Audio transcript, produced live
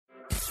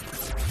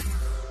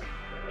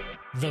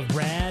The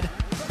RAD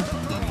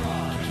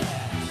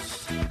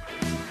Prodcast.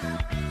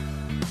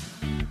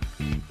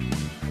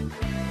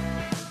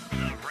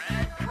 The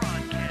RAD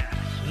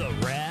Prodcast. The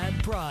RAD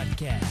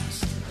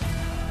Prodcast.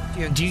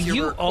 Do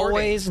you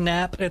always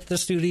nap at the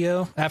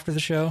studio after the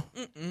show?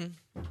 Mm-mm.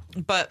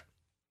 But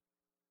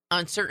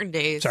on certain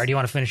days... Sorry, do you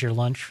want to finish your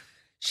lunch?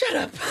 Shut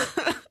up.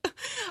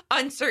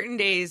 On certain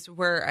days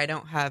where I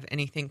don't have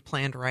anything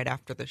planned right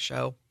after the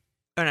show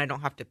and I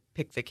don't have to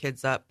pick the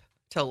kids up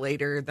till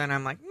later, then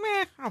I'm like,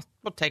 meh,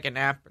 I'll take a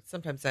nap. But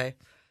sometimes I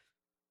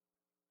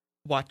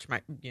watch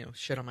my,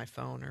 shit on my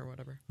phone or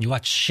whatever. You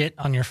watch shit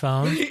on your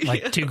phone?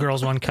 Like Two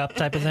Girls, One Cup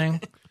type of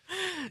thing?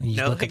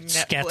 You look at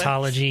Netflix.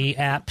 scatology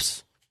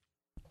apps?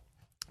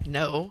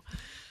 No.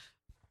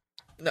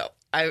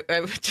 I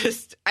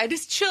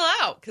just chill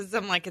out because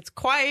I'm like, it's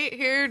quiet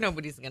here.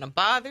 Nobody's going to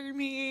bother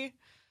me.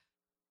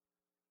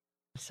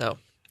 So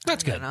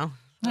That's good.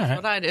 That's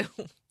what I do.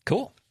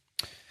 Cool.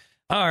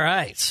 All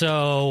right.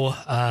 So,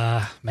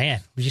 man,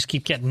 we just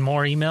keep getting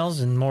more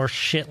emails and more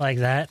shit like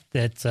that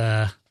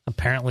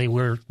apparently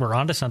we're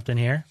onto something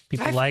here.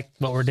 People like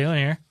what we're doing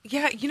here.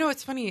 Yeah.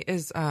 What's funny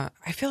is I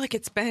feel like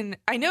it's been,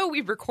 I know we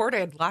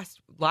recorded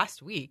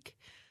last week,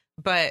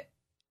 but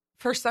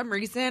for some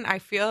reason, I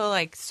feel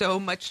like so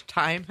much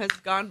time has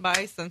gone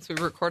by since we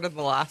recorded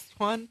the last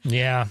one.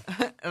 Yeah.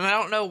 And I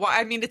don't know why.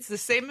 I mean, it's the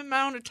same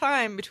amount of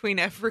time between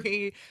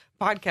every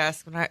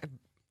podcast. And I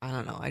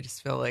don't know. I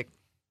just feel like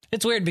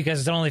it's weird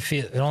because it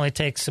only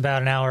takes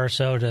about an hour or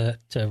so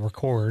to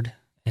record,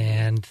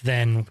 and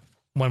then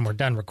when we're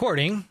done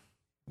recording,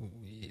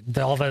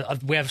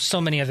 we have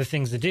so many other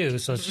things to do.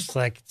 So it's just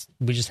like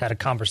we just had a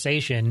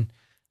conversation,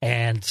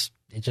 and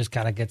it just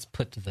kind of gets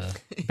put to the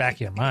back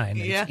of your mind.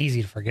 Yeah. It's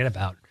easy to forget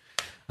about.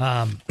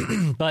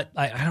 But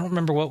I don't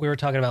remember what we were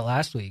talking about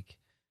last week.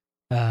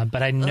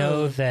 But I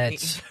know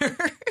that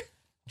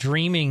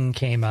dreaming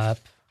came up,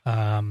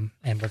 and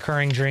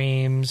recurring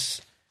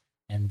dreams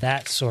and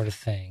that sort of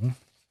thing.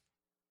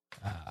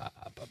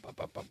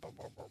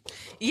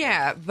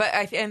 yeah, but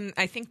I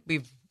think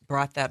we've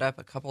brought that up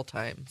a couple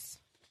times.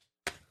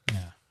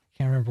 Yeah,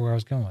 can't remember where I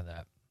was going with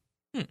that.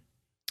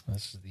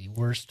 This is the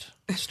worst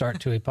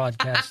start to a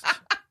podcast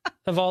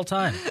of all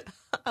time.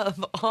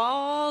 Of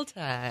all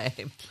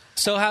time.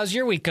 So how's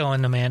your week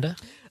going, Amanda?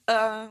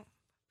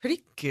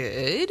 Pretty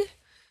good.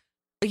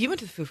 You went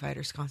to the Foo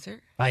Fighters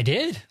concert. I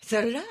did.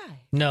 So did I.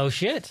 No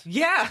shit.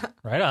 Yeah.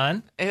 Right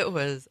on. It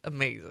was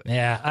amazing.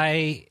 Yeah,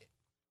 I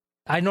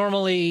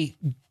normally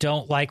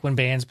don't like when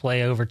bands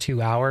play over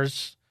 2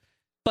 hours,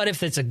 but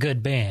if it's a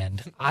good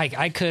band,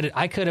 I could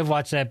have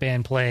watched that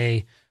band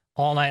play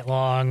all night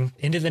long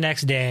into the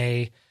next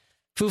day.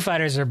 Foo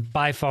Fighters are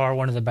by far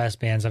one of the best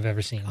bands I've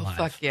ever seen live.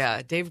 Fuck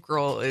yeah. Dave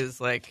Grohl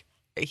is like,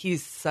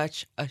 he's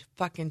such a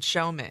fucking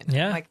showman.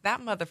 Yeah. Like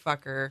that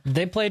motherfucker.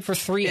 They played for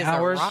 3 is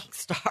hours. A rock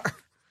star.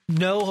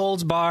 No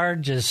holds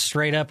barred, just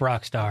straight up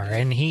rock star.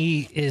 And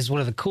he is one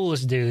of the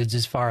coolest dudes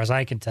as far as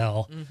I can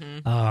tell.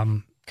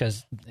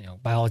 Because,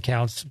 by all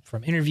accounts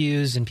from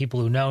interviews and people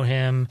who know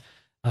him,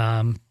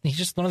 he's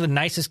just one of the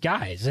nicest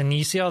guys. And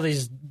you see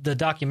the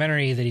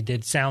documentary that he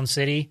did, Sound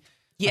City,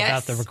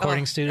 about the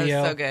recording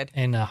studio so good.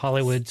 in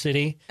Hollywood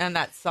City. And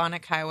that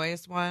Sonic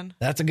Highways one.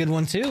 That's a good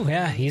one too.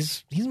 Yeah,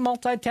 he's a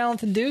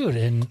multi-talented dude.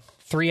 And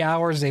 3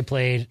 hours they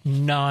played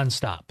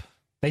nonstop.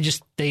 They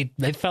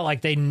felt like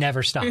they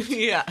never stopped.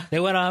 Yeah. They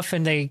went off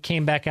and they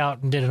came back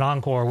out and did an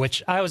encore,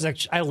 which I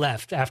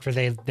left after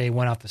they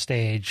went off the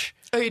stage.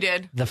 Oh, you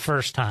did? The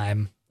first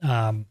time,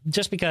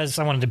 just because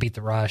I wanted to beat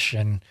the rush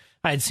and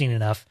I had seen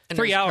enough. And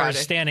 3 hours crowded.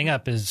 standing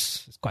up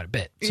is quite a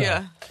bit. So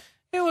yeah.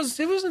 It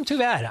wasn't too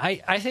bad.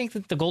 I think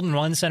that the Golden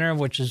One Center,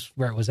 which is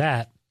where it was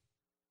at,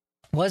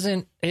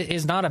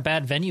 is not a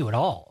bad venue at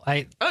all.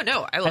 I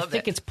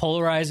think it's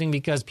polarizing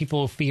because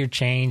people fear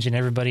change and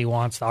everybody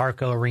wants the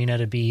Arco Arena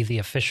to be the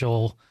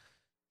official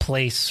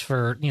place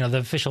for, the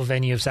official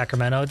venue of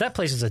Sacramento. That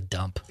place is a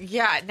dump.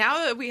 Yeah,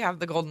 now that we have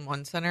the Golden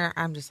One Center,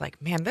 I'm just like,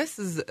 man, it's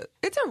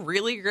a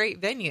really great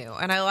venue.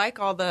 And I like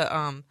all the,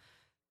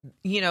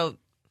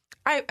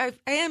 I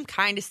am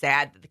kind of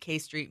sad that the K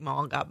Street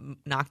Mall got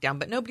knocked down,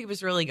 but nobody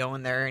was really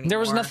going there anymore. There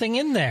was nothing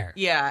in there.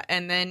 Yeah,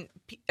 and then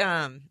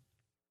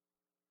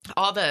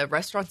all the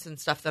restaurants and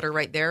stuff that are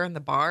right there and the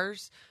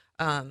bars.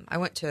 Have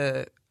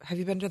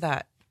you been to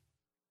that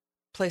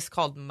place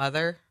called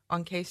Mother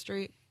on K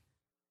Street?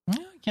 I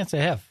can't say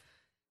I have.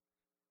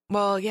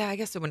 Well, yeah, I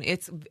guess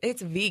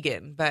it's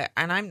vegan,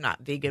 and I'm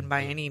not vegan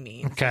by any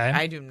means. Okay.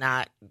 I do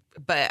not,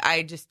 but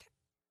I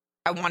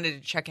wanted to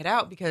check it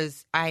out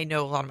because I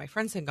know a lot of my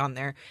friends have gone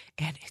there,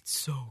 and it's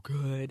so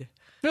good.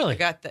 Really?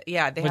 They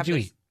What'd have you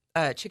this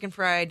eat? chicken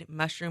fried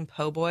mushroom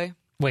po' boy.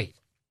 Wait,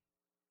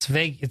 it's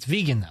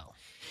vegan though.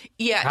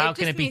 Yeah. How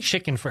can it be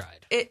chicken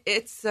fried?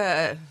 It's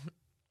they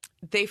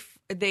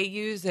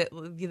use it.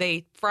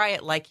 They fry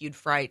it like you'd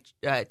fry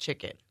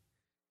chicken.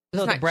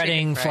 So the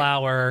breading,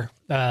 flour,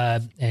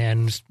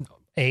 and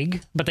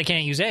egg, but they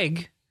can't use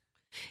egg.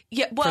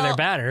 Yeah, well, for their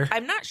batter.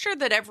 I'm not sure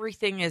that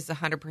everything is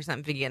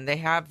 100% vegan. They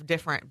have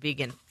different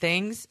vegan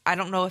things. I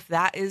don't know if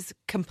that is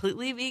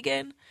completely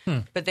vegan,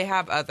 but they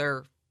have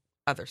other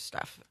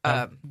stuff.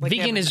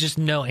 Vegan is just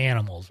no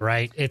animals,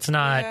 right? It's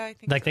not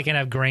like they can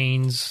have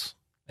grains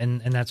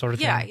and that sort of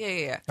thing.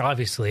 Yeah.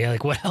 Obviously,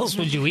 like what else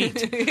would you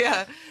eat?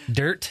 Yeah,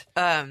 dirt.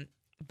 But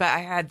I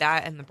had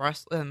that and the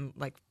Brussels,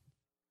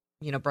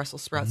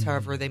 Brussels sprouts.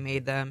 However they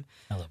made them.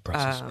 I love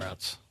Brussels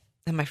sprouts.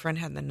 And my friend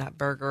had the nut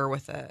burger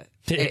with a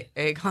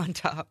egg on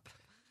top.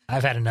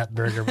 I've had a nut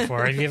burger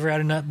before. Have you ever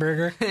had a nut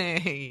burger?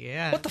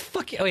 Yeah. What the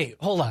fuck? Wait,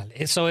 hold on.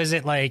 So is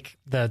it like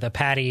the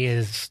patty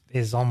is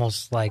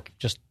almost like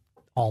just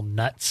all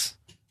nuts?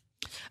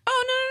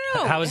 Oh,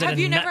 no. How is it have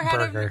a you nut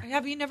never burger?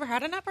 Have you never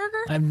had a nut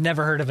burger? I've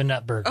never heard of a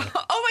nut burger.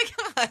 Oh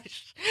my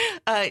gosh.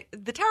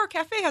 The Tower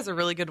Cafe has a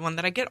really good one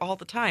that I get all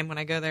the time when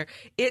I go there.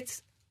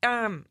 It's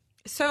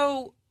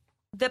so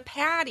the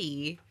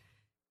patty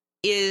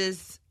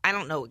is, I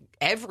don't know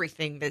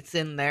everything that's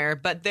in there,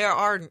 but there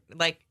are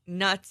like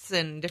nuts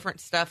and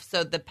different stuff.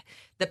 So the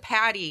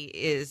patty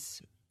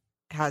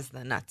has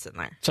the nuts in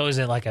there. So is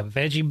it like a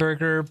veggie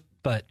burger,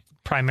 but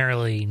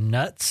primarily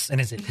nuts?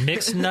 And is it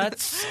mixed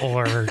nuts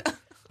or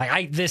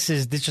like this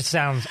just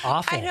sounds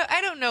awful.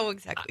 I don't know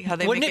exactly how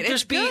they Wouldn't make it.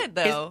 It's good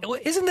though.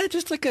 Isn't that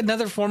just like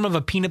another form of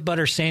a peanut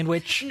butter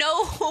sandwich?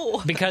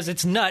 No, because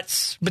it's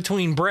nuts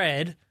between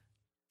bread.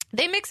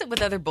 They mix it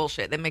with other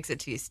bullshit that makes it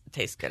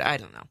taste good. I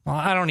don't know. Well,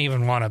 I don't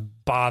even want to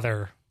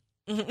bother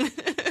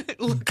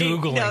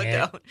Googling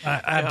it. Don't.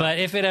 But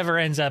if it ever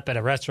ends up at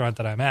a restaurant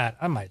that I'm at,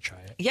 I might try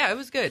it. Yeah, it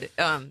was good.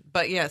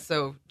 But yeah,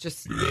 so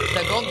just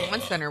the Golden One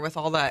Center with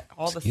all the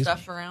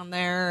stuff around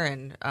there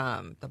and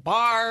the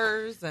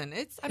bars and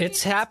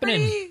it's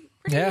happening.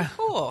 Pretty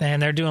cool.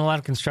 And they're doing a lot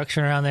of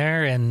construction around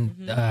there,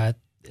 and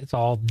it's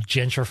all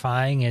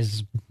gentrifying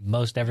as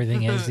most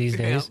everything is these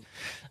days.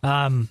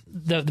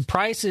 The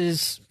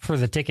prices for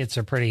the tickets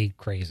are pretty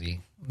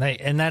crazy.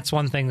 And that's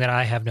one thing that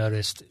I have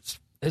noticed.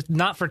 It's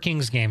not for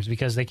Kings games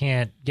because they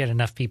can't get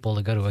enough people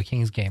to go to a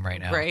Kings game right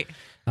now. Right.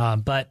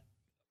 But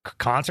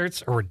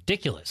concerts are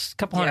ridiculous. A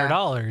couple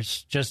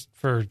 $100 just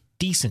for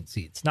decent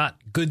seats, not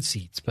good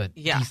seats, but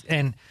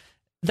and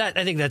that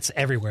I think that's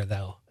everywhere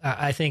though.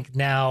 I think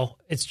now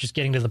it's just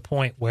getting to the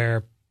point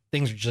where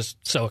things are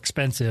just so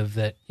expensive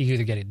that you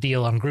either get a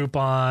deal on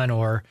Groupon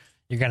or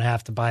you're going to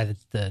have to buy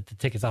the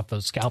tickets off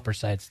those scalper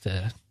sites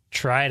to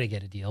try to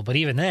get a deal. But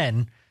even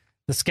then,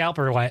 the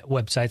scalper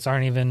websites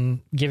aren't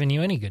even giving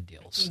you any good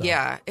deals. So.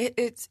 Yeah,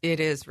 it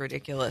is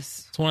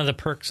ridiculous. It's one of the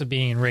perks of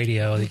being in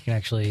radio that you can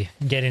actually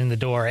get in the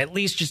door. At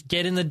least just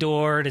get in the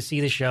door to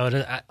see the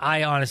show.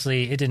 I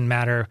honestly, it didn't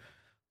matter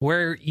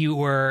where you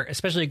were,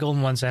 especially at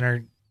Golden One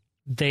Center.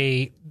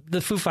 The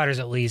Foo Fighters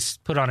at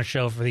least put on a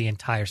show for the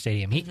entire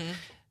stadium.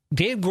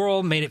 Dave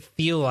Grohl made it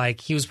feel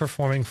like he was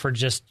performing for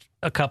just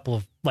a couple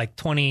of, like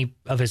 20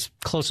 of his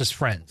closest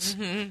friends,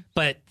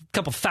 but a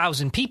couple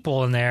thousand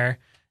people in there.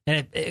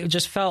 And it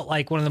just felt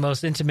like one of the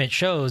most intimate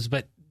shows.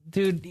 But,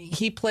 dude,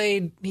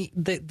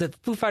 the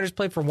Foo Fighters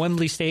played for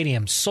Wembley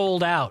Stadium,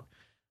 sold out.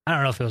 I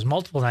don't know if it was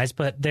multiple nights,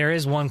 but there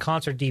is one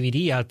concert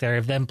DVD out there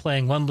of them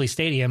playing Wembley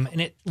Stadium.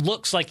 And it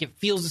looks like it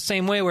feels the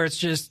same way where it's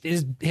just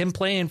is him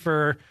playing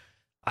for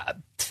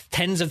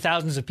tens of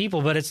thousands of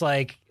people, but it's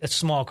like a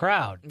small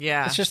crowd.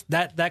 Yeah. It's just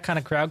that kind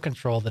of crowd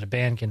control that a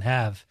band can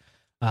have.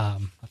 I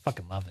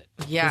fucking love it.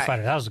 Yeah. Foo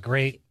Fighters, that was a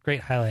great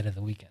highlight of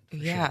the weekend.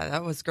 Yeah, sure.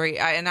 That was great.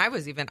 I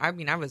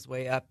was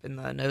way up in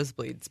the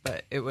nosebleeds,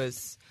 but it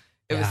was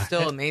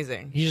still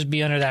amazing. You just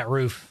be under that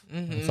roof.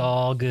 It's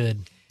all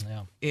good.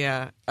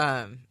 Yeah.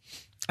 And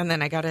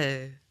then I got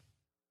a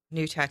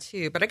new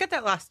tattoo, but I got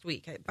that last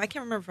week. I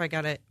can't remember if I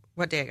got it,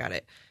 what day I got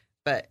it,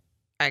 but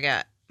I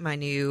got my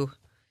new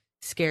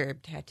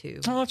scarab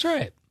tattoo. Oh, that's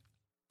right.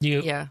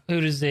 Who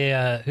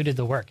did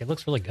the work? It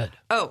looks really good.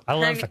 Oh, I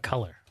love the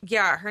color.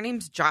 Yeah, her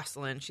name's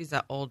Jocelyn. She's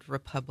at Old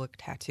Republic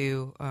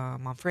Tattoo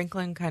on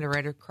Franklin, kind of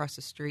right across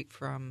the street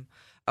from.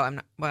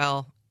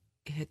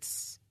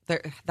 It's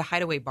the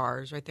Hideaway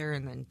bars right there,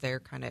 and then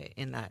they're kind of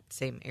in that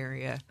same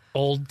area.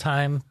 Old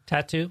time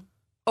tattoo.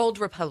 Old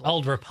Republic.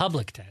 Old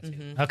Republic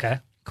Tattoo. Okay,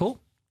 cool.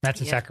 That's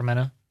in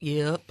Sacramento.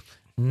 Yep.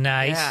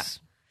 Nice.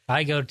 Yeah.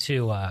 I go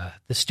to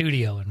the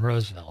studio in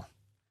Roseville.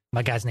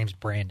 My guy's name's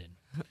Brandon.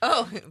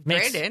 Oh,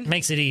 Brandon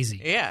makes it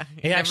easy. Yeah,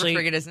 never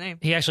forget his name.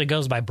 He actually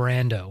goes by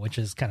Brando, which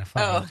is kind of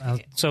funny. Oh,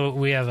 so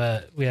we have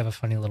a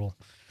funny little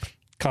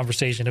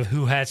conversation of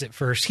who has it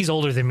first. He's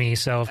older than me,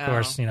 so of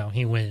course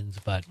he wins.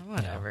 But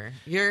whatever,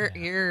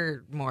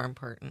 you're more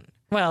important.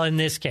 Well, in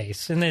this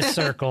case, in this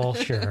circle,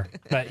 sure.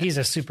 But he's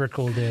a super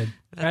cool dude.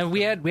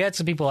 We had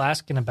some people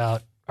asking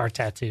about our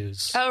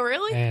tattoos. Oh,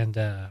 really? And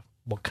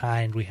what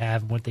kind we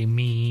have, and what they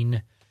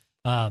mean.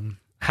 How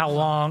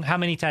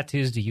many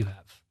tattoos do you have?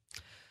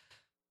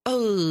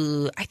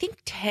 Oh, I think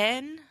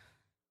 10.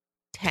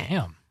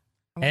 Damn.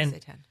 I say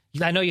 10.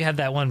 I know you have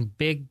that one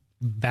big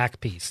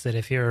back piece that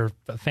if you're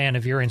a fan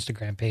of your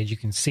Instagram page, you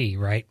can see,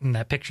 right? In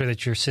that picture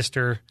that your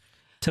sister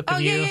took of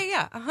you.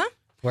 Yeah.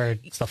 Where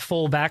it's the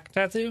full back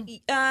tattoo?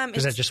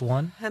 Is that just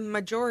one? A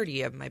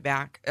majority of my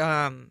back.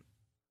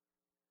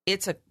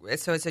 It's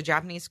a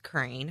Japanese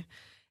crane,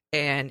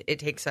 and it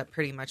takes up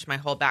pretty much my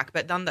whole back.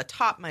 But on the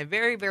top, my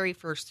very, very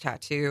first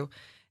tattoo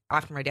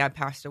after my dad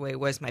passed away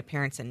was my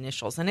parents'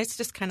 initials. And it's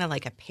just kind of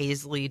like a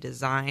paisley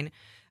design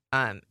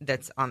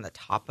that's on the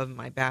top of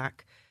my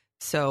back.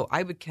 So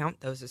I would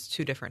count those as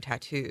 2 different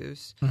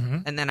tattoos. Mm-hmm.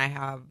 And then I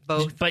have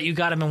both. But you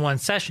got them in one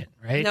session,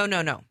 right?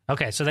 No.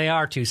 Okay, so they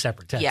are 2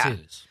 separate tattoos.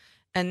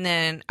 Yeah. And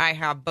then I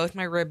have both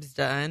my ribs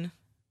done,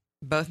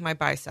 both my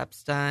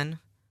biceps done.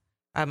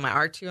 I have my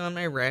R2 on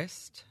my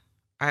wrist.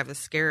 I have the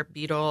scarab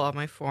beetle on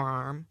my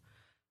forearm.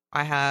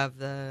 I have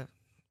the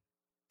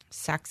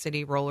Sac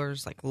City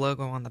Rollers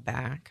logo on the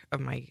back of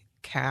my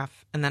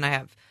calf, and then I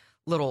have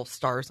little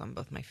stars on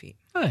both my feet.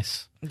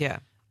 Nice. Yeah.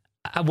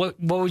 What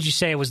would you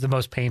say was the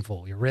most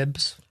painful? Your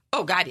ribs?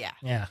 Oh God, yeah.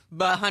 Yeah.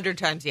 But 100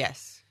 times,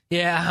 yes.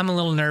 Yeah, I'm a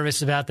little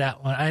nervous about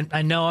that one.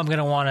 I know I'm going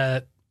to want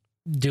to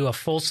do a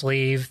full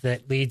sleeve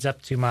that leads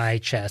up to my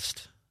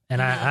chest,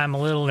 and I'm a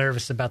little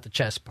nervous about the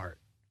chest part.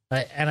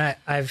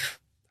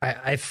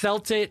 I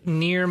felt it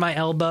near my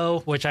elbow,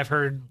 which I've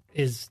heard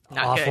is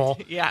not awful.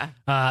 Good. Yeah.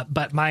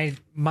 But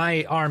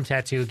my arm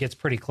tattoo gets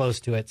pretty close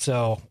to it,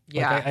 so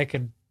yeah,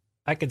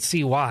 I could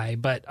see why.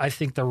 But I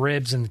think the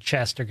ribs and the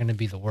chest are going to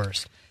be the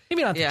worst.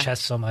 Maybe not the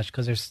chest so much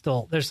because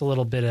there's a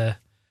little bit of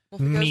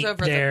meat goes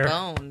over there. The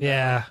bone,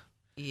 yeah.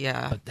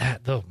 Yeah. But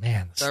that though,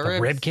 man, the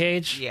rib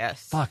cage.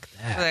 Yes. Fuck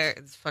that.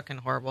 It's fucking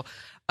horrible.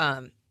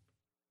 I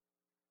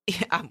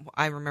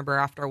remember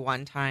after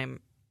one time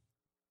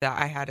that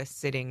I had a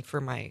sitting for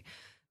my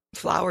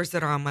flowers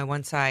that are on my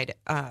one side.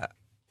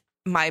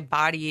 My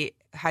body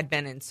had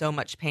been in so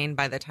much pain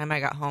by the time I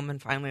got home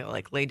and finally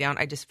lay down.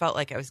 I just felt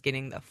like I was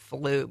getting the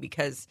flu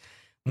because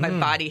my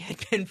body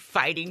had been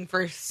fighting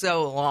for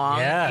so long.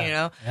 Yeah. You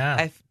know, yeah.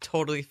 I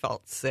totally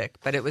felt sick,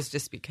 but it was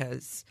just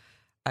because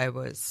I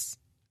was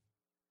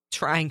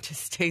trying to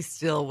stay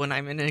still when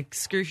I'm in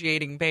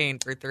excruciating pain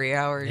for 3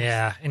 hours.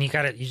 Yeah, and you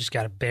just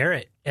gotta bear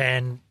it.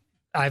 And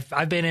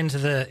I've been in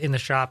the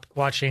shop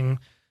watching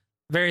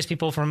various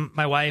people from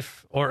my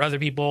wife or other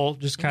people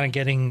just kind of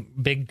getting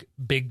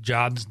big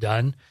jobs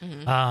done.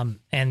 Mm-hmm.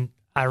 And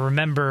I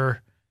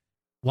remember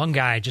one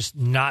guy just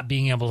not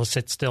being able to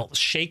sit still,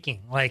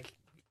 shaking,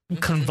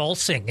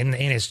 convulsing in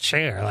his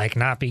chair,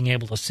 not being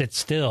able to sit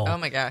still. Oh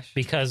my gosh.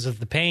 Because of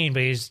the pain,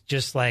 but he's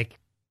just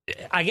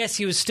I guess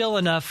he was still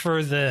enough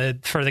for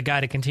the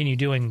guy to continue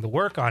doing the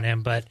work on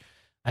him. But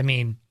I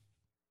mean,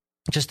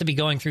 just to be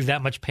going through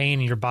that much pain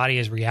and your body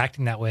is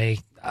reacting that way,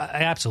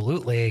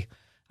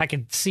 I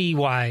could see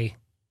why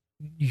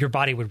your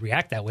body would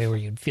react that way, where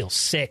you'd feel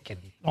sick and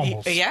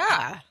almost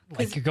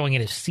like you're going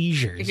into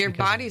seizures. Your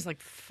body's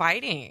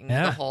fighting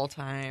the whole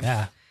time.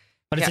 Yeah,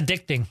 but it's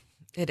addicting.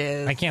 It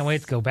is. I can't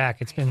wait to go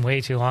back. It's been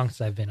way too long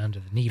since I've been under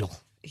the needle.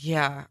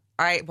 Yeah,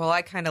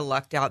 I kind of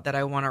lucked out that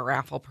I won a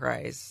raffle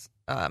prize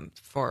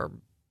for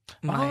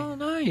my. Oh,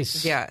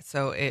 nice. Yeah,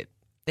 so it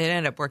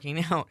ended up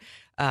working out.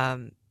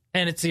 And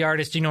it's the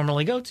artist you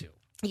normally go to.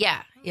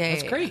 Yeah.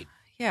 That's great.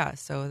 Yeah,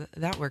 so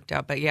that worked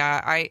out. But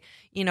yeah, I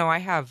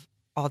have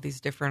all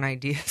these different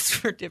ideas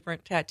for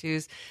different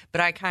tattoos,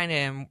 but I kind of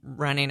am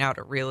running out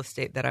of real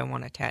estate that I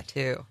want to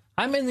tattoo.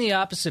 I'm in the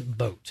opposite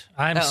boat.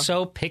 I'm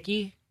so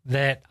picky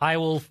that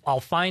I'll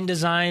find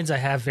designs. I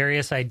have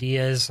various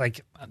ideas.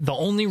 The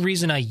only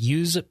reason I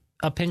use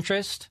a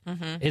Pinterest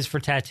is for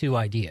tattoo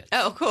ideas.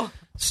 Oh, cool.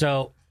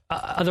 So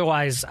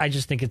otherwise, I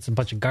just think it's a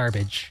bunch of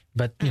garbage.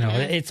 But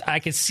I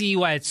could see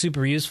why it's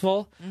super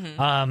useful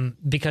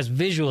because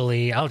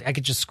visually, I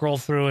could just scroll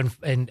through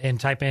and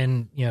type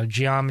in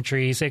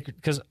geometry,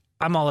 because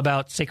I'm all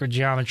about sacred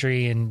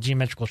geometry and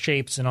geometrical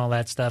shapes and all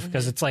that stuff.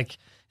 Because it's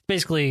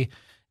basically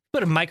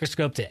put a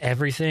microscope to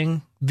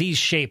everything. These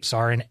shapes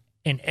are in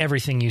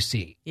everything you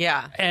see.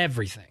 Yeah,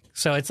 everything.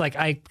 So it's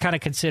I kind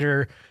of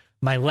consider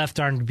my left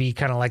arm to be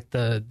kind of like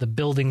the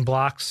building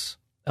blocks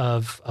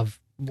of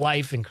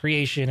life and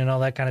creation and all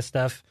that kind of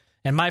stuff.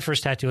 And my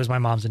first tattoo is my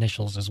mom's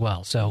initials as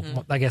well. So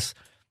I guess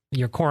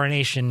your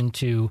coronation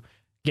into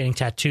getting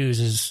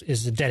tattoos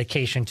is a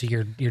dedication to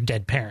your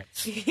dead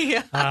parents.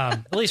 Yeah.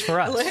 At least for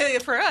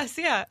us. For us,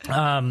 yeah.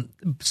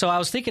 So I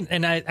was thinking,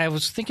 and I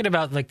was thinking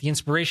about the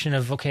inspiration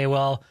of, okay,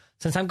 well,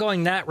 since I'm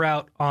going that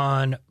route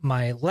on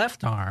my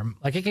left arm,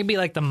 it can be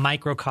the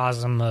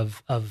microcosm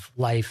of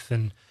life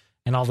and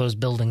all those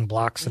building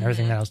blocks and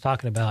everything that I was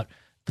talking about.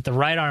 But the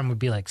right arm would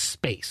be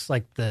space,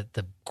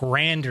 the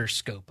grander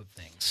scope of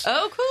things.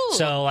 Oh, cool.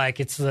 So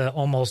it's the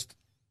almost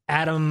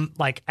atom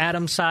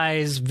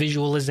size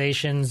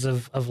visualizations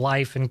of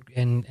life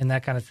and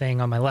that kind of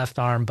thing on my left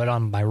arm. But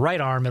on my right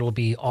arm, it'll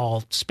be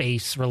all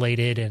space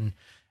related and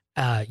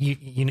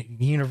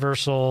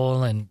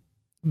universal and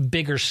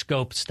bigger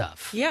scope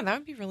stuff. Yeah, that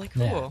would be really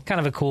cool. Yeah, kind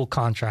of a cool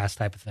contrast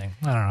type of thing.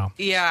 I don't know.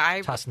 Yeah,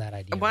 I tossing that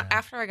idea.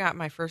 After I got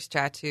my first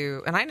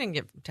tattoo, and I didn't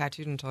get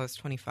tattooed until I was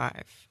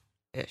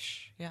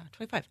 25-ish. Yeah,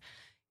 25.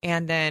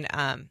 And then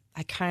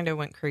I kind of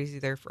went crazy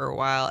there for a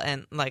while.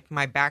 And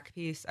my back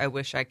piece, I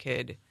wish I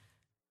could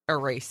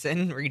erase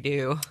and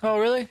redo. Oh,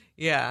 really?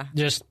 Yeah.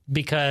 Just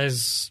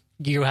because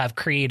you have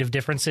creative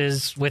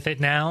differences with it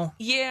now.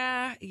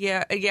 Yeah.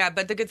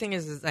 But the good thing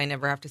is I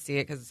never have to see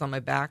it because it's on my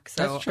back.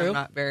 So That's true. I'm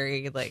not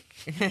very,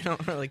 I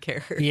don't really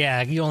care.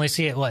 Yeah, you only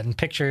see it, in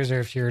pictures or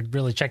if you're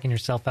really checking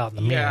yourself out in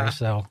the mirror.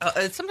 So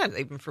sometimes I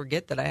even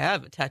forget that I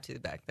have a tattoo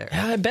back there.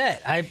 I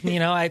bet.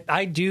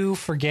 I do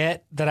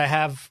forget that I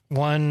have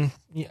one.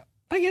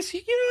 I guess,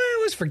 I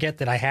always forget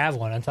that I have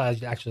one until I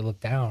actually look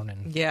down.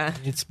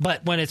 And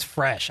but when it's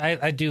fresh,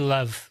 I do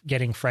love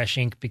getting fresh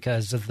ink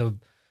because of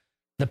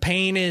the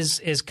pain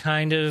is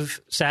kind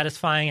of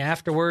satisfying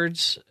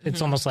afterwards.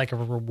 It's almost like a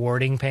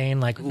rewarding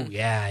pain. Like, oh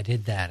yeah, I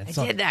did that.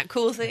 I did that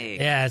cool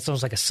thing. Yeah, it's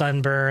almost like a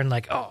sunburn.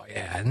 Like, oh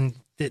yeah, and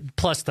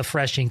plus the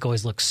fresh ink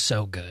always looks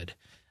so good.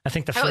 I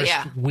think the first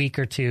week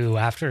or two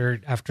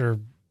after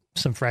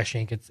some fresh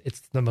ink,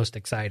 it's the most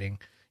exciting.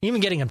 Even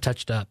getting them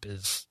touched up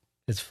is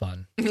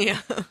fun. Yeah.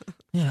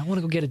 Yeah, I want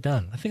to go get it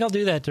done. I think I'll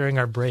do that during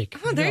our break.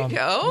 Oh, there you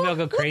go. Maybe I'll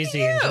go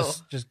crazy and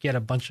just get a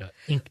bunch of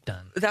ink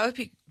done. That would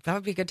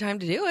be a good time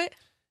to do it.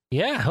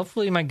 Yeah,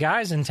 hopefully my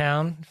guy's in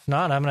town. If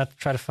not, I'm going to have to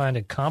try to find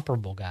a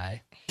comparable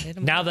guy.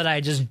 Now that I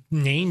just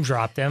name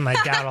dropped him, I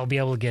doubt I'll be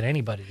able to get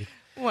anybody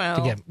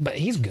to get. But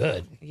he's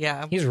good.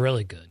 Yeah. He's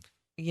really good.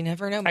 You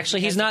never know.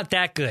 Actually, he's not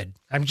that good.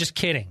 I'm just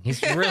kidding.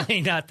 He's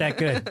really not that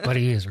good, but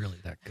he is really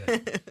that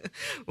good.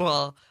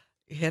 Well,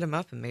 hit him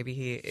up and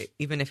maybe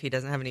even if he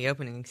doesn't have any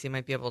openings, he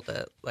might be able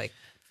to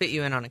fit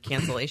you in on a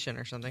cancellation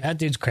or something. That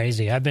dude's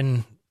crazy.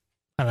 I'm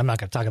not going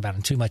to talk about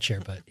him too much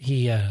here, but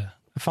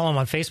I follow him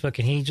on Facebook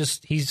and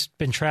he's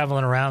been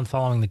traveling around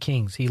following the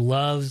Kings. He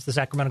loves the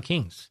Sacramento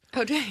Kings.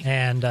 Oh, dang.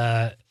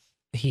 And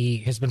he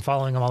has been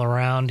following them all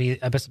around. He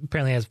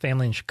apparently has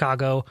family in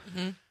Chicago.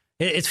 Mm-hmm.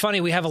 It's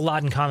funny. We have a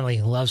lot in common.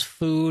 He loves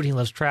food. He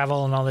loves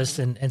travel and all this.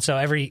 And so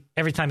every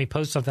time he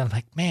posts something, I'm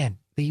like, man,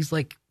 he's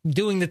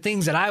doing the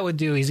things that I would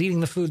do. He's eating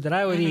the food that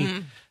I would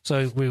eat.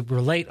 So we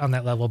relate on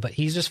that level, but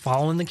he's just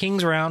following the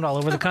Kings around all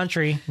over the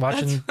country,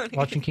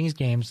 watching Kings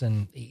games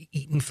and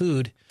eating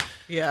food.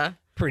 Yeah.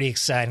 Pretty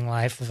exciting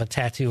life of a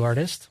tattoo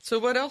artist. So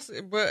what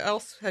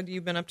else had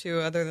you been up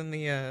to other than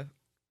the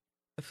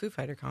Foo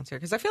Fighter concert?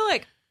 Because I feel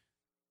like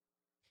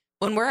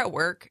when we're at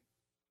work,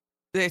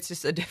 it's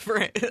just a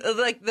different,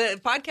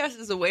 the podcast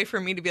is a way for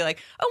me to be like,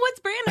 oh, what's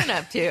Brandon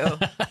up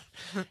to?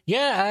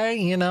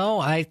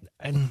 Yeah,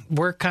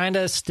 we're kind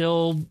of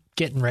still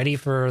getting ready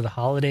for the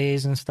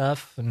holidays and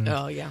stuff. And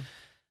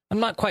I'm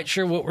not quite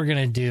sure what we're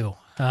going to do.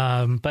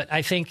 But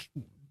I think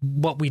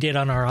what we did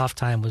on our off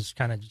time was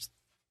kind of just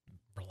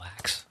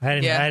relax. I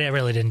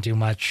really didn't do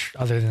much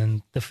other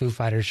than the Foo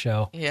Fighters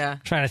show. Yeah.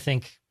 I'm trying to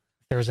think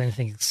if there was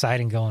anything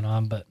exciting going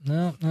on, but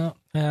no.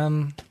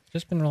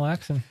 Just been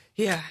relaxing.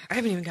 Yeah, I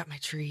haven't even got my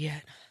tree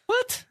yet.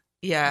 What?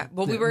 Yeah,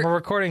 well, we're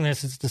recording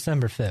this. It's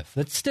December 5th.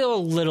 It's still a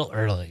little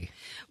early.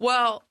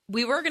 Well,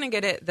 we were going to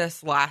get it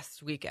this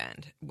last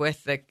weekend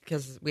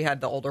because we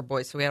had the older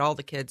boys, so we had all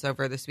the kids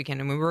over this weekend,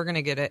 and we were going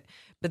to get it.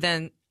 But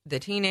then the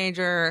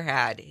teenager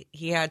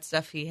had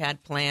stuff he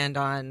had planned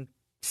on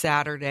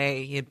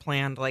Saturday. He had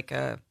planned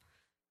a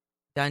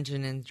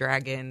Dungeon and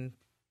Dragon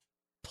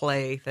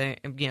play thing.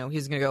 He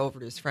was going to go over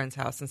to his friend's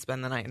house and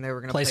spend the night, and they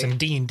were going to play some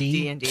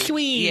D&D.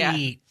 Sweet.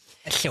 Yeah.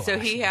 So awesome.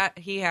 he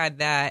had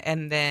that,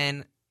 and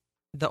then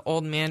the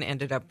old man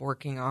ended up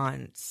working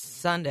on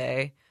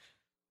Sunday,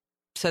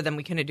 so then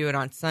we couldn't do it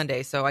on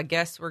Sunday. So I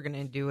guess we're going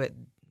to do it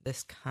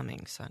this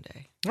coming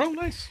Sunday. Oh,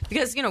 nice.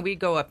 Because we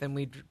go up and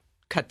we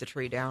cut the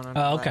tree down and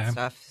all that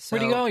stuff. So, where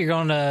do you go? You're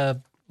going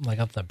to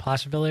up the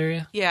Placerville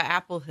area? Yeah,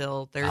 Apple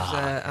Hill. There's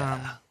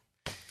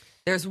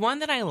there's one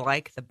that I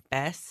like the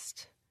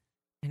best.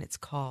 And I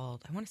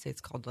want to say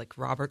it's called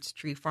Robert's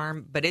Tree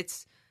Farm, but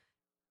it's,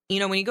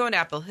 when you go into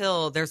Apple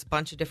Hill, there's a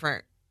bunch of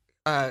different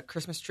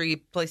Christmas tree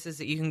places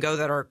that you can go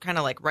that are kind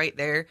of right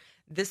there.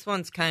 This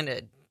one's kind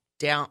of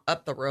down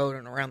up the road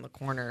and around the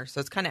corner, so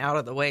it's kind of out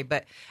of the way.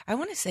 But I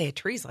want to say a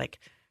tree's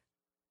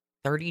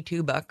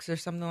 $32 or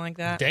something like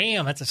that.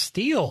 Damn, that's a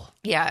steal.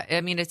 Yeah,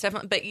 I mean it's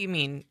definitely. But you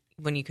mean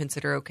when you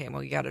consider,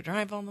 you got to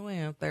drive all the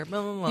way up there,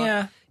 blah blah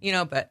blah.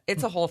 Yeah, but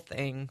it's a whole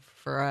thing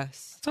for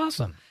us. It's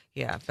awesome.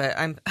 Yeah, but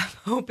I'm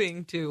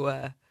hoping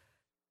to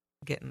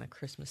get in the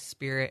Christmas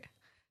spirit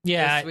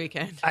this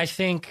weekend. I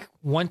think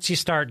once you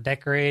start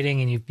decorating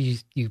and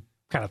you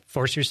kind of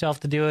force yourself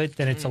to do it,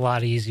 then it's a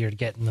lot easier to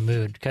get in the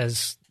mood.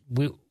 Because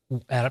we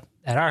at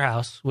our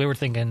house, we were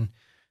thinking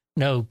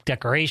no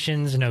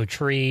decorations, no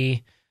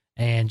tree,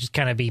 and just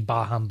kind of be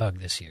bah humbug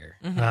this year.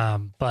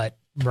 Mm-hmm. But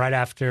right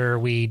after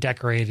we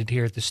decorated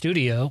here at the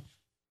studio,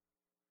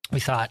 we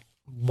thought,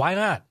 why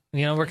not?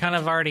 We're kind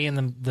of already in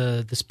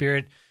the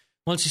spirit.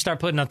 Once you start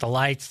putting up the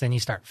lights, then you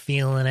start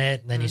feeling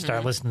it. And then you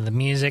start listening to the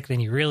music. Then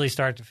you really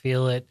start to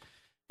feel it.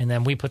 And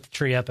then we put the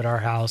tree up at our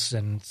house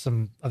and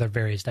some other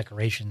various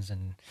decorations.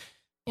 And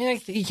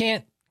you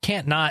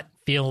can't not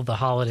feel the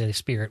holiday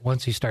spirit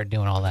once you start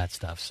doing all that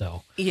stuff.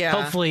 So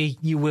hopefully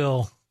you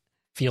will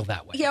feel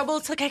that way. Yeah, well,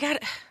 it's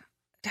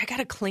I got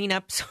to clean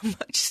up so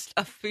much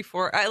stuff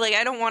before.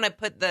 I don't want to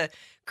put the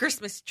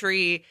Christmas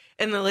tree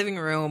in the living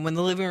room when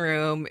the living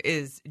room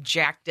is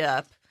jacked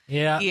up.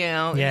 Yeah. You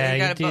know, yeah, you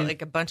got to put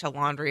like a bunch of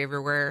laundry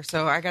everywhere.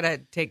 So I got to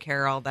take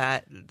care of all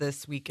that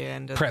this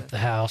weekend. Prep the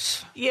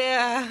house.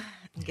 Yeah.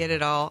 Get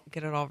it all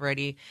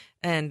ready.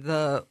 And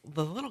the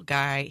little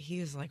guy,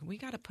 he was like, we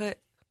got to put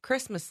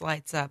Christmas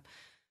lights up.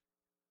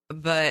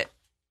 But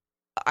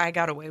I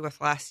got away with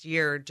last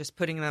year just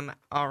putting them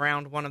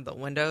around one of the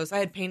windows. I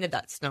had painted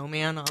that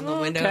snowman on the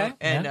window,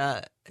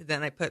 and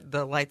then I put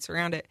the lights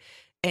around it.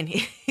 And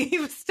he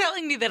was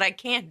telling me that I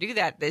can't do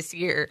that this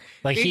year.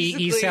 Like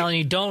he's telling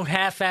you, don't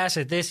half-ass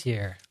it this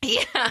year.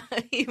 Yeah,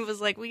 he was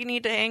like, we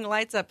need to hang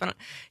lights up,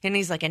 and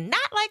he's like, and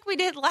not like we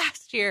did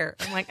last year.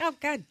 I'm like, oh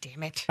god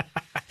damn it!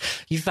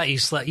 You thought you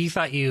slept. You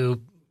thought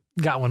you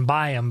got one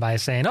by him by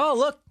saying, oh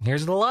look,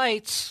 here's the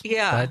lights.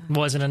 Yeah, but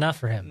wasn't enough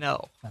for him.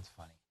 No, that's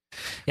funny.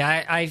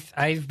 Yeah,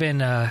 I've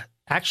been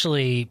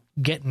actually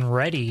getting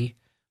ready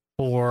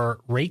for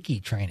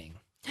Reiki training.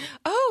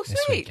 Oh, this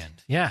sweet.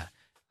 Weekend. Yeah.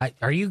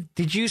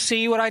 Did you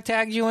see what I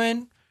tagged you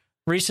in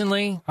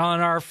recently on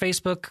our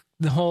Facebook,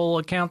 the whole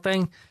account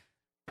thing?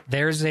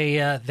 There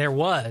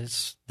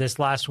was this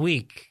last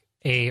week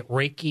a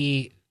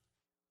Reiki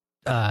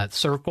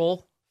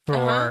circle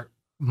for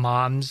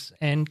moms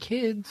and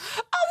kids.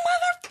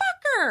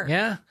 Oh, motherfucker!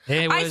 Yeah,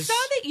 I saw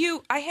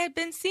that I had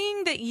been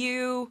seeing that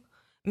you.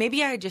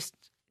 Maybe I just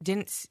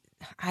didn't.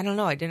 I don't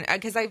know. I didn't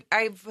because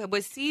I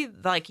would see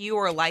like you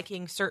were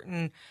liking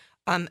certain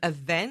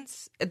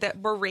events that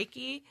were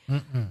Reiki.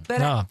 But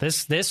no,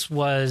 this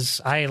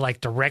was I like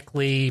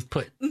directly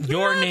put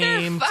your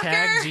name,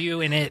 tagged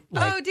you in it.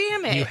 Like, oh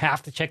damn it! You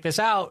have to check this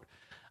out.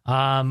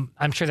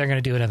 I'm sure they're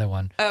going to do another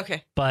one.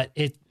 Okay, but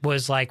it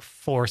was like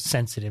for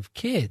sensitive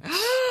kids,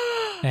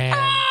 and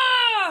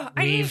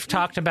we've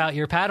talked about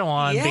your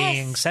Padawan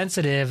being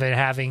sensitive and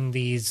having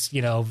these,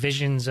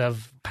 visions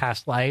of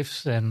past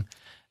lives and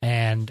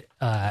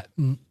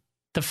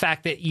the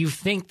fact that you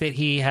think that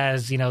he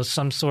has,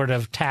 some sort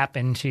of tap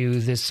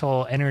into this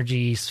whole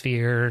energy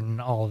sphere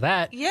and all of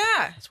that.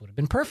 Yeah. This would have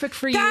been perfect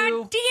for you.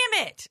 God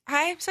damn it.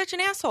 I am such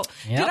an asshole.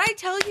 Yep. Did I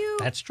tell you?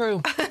 That's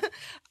true.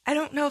 I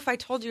don't know if I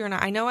told you or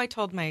not. I know I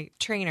told my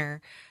trainer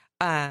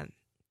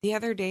the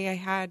other day I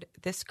had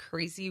this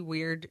crazy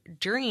weird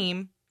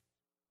dream.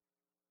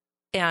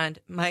 And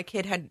my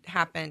kid had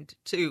happened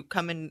to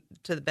come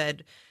into the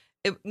bed.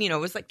 It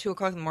was like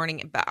 2:00 in the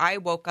morning, but I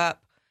woke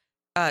up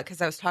because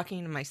I was talking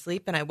in my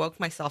sleep, and I woke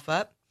myself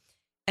up.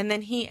 And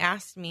then he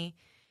asked me,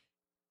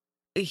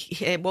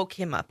 it woke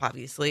him up,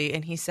 obviously,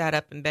 and he sat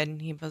up in bed, and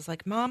he was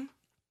like, Mom,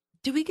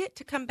 do we get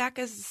to come back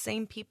as the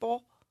same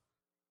people?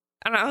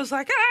 And I was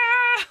like,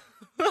 I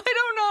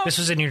don't know. This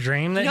was in your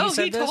dream that he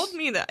said this? No, he told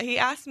me that. He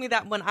asked me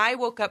that when I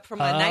woke up from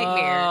a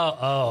nightmare.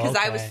 Because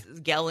I was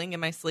yelling in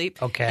my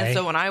sleep. Okay. And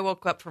so when I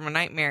woke up from a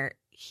nightmare,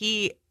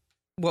 he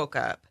woke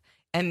up.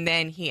 And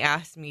then he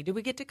asked me, do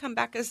we get to come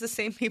back as the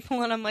same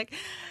people? And I'm like,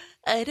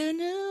 I don't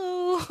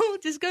know.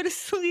 Just go to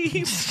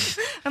sleep.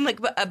 I'm like,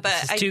 but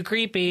it's too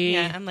creepy.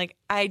 Yeah, I'm like,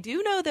 I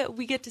do know that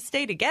we get to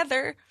stay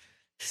together.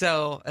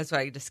 So that's why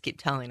I just keep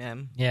telling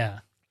him. Yeah.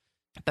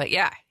 But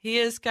yeah, he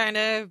is kind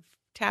of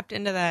tapped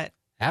into that.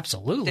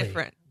 Absolutely.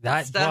 Different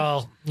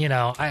stuff.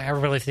 Well, I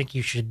really think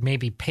you should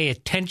maybe pay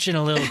attention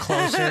a little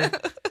closer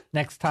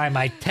next time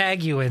I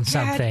tag you in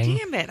something.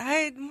 God damn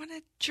it. What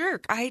a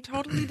jerk. I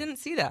totally didn't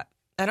see that.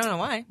 I don't know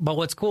why. But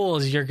what's cool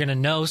is you're going to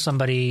know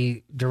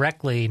somebody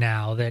directly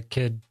now that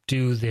could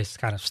do this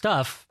kind of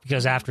stuff,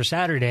 because after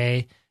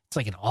Saturday, it's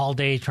like an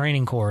all-day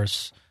training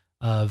course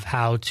of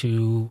how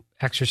to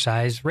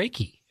exercise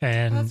Reiki.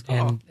 And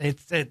cool.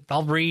 and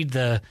I'll read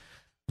the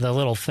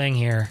little thing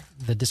here,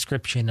 the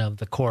description of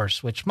the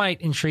course, which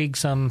might intrigue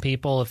some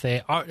people if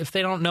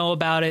they don't know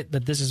about it,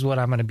 but this is what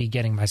I'm going to be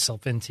getting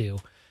myself into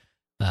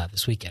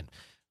this weekend.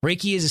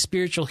 Reiki is a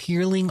spiritual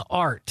healing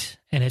art,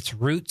 and its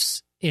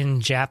roots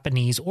in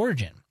Japanese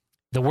origin.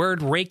 The word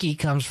Reiki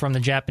comes from the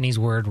Japanese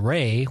word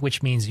rei,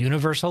 which means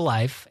universal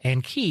life,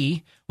 and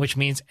ki, which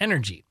means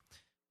energy.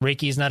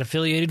 Reiki is not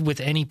affiliated with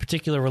any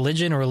particular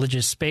religion or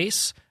religious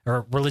space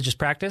or religious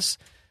practice.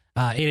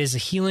 It is a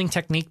healing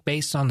technique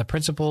based on the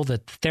principle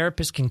that the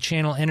therapist can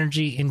channel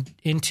energy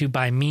into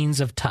by means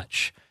of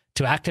touch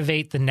to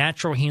activate the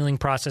natural healing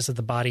process of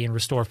the body and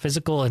restore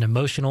physical and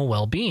emotional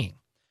well-being.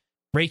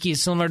 Reiki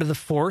is similar to the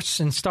Force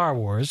in Star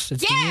Wars.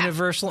 It's the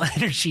universal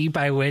energy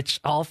by which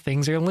all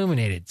things are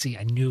illuminated. See,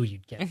 I knew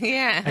you'd get it.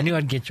 Yeah. I knew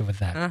I'd get you with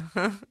that.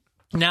 Uh-huh.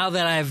 Now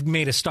that I've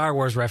made a Star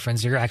Wars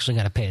reference, you're actually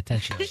going to pay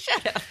attention.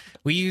 Shut up.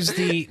 We use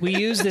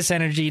this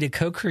energy to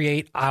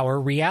co-create our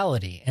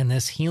reality, and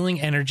this healing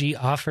energy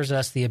offers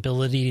us the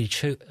ability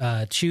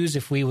to choose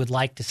if we would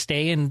like to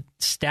stay in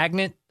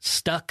stagnant,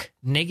 stuck,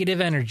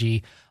 negative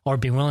energy, or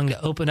be willing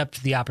to open up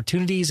to the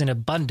opportunities and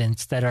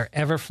abundance that are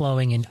ever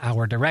flowing in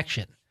our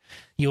direction.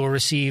 You will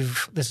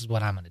receive, this is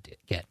what I'm going to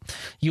get.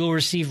 You will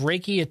receive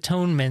Reiki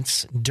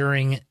atonements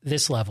during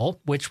this level,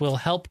 which will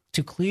help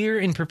to clear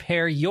and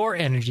prepare your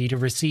energy to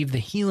receive the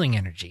healing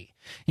energy.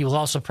 You will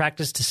also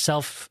practice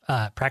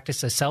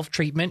a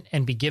self-treatment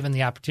and be given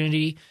the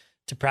opportunity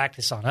to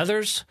practice on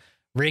others.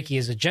 Reiki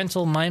is a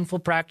gentle, mindful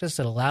practice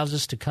that allows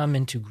us to come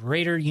into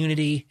greater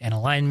unity and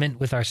alignment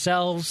with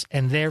ourselves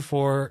and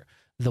therefore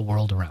the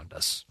world around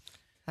us.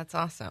 That's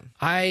awesome.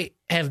 I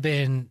have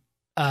been,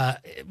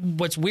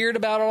 what's weird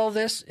about all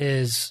this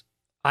is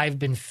I've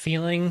been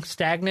feeling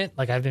stagnant.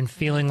 Like I've been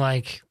feeling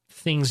like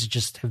things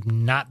just have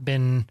not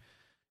been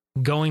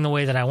going the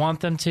way that I want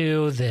them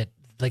to, that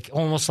like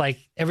almost like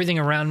everything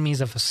around me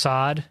is a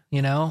facade,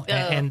 you know,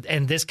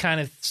 and this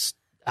kind of,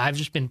 I've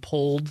just been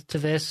pulled to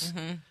this.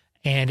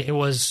 And it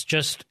was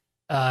just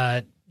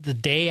the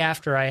day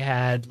after I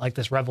had like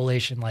this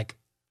revelation, like,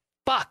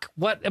 fuck,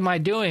 what am I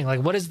doing?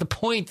 Like, what is the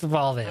point of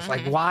all this?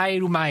 Like, why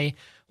am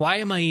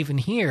I even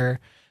here?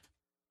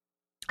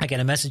 I get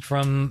a message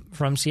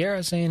from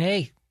Sierra saying,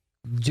 hey,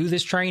 do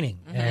this training.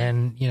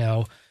 And, you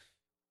know,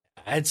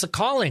 it's a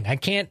calling. I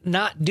can't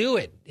not do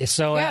it.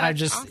 So I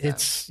just,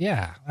 awesome.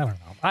 I don't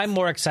know. I'm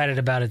more excited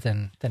about it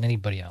than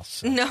anybody else.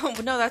 So. No,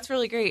 that's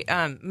really great.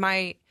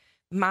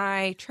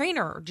 My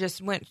trainer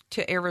just went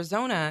to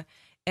Arizona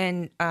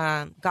and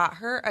got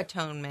her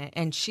atonement,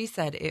 and she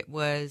said it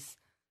was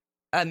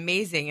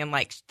amazing, and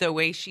like the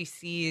way she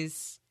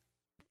sees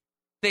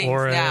things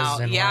auras now.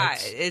 Yeah,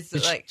 lights. It's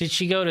did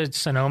she go to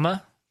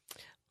Sonoma?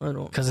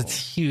 Because it's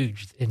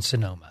huge in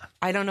Sonoma.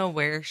 I don't know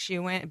where she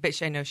went,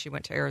 but I know she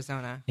went to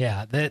Arizona.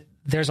 Yeah,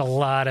 there's a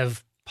lot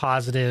of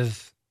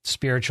positive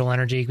spiritual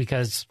energy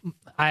because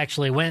I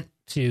actually went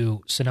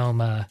to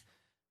Sonoma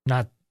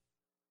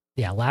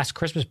last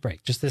Christmas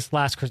break, just this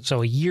last Christmas.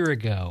 So a year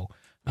ago,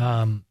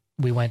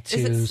 we went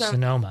to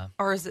Sonoma.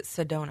 Or is it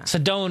Sedona?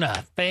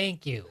 Sedona.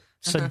 Thank you.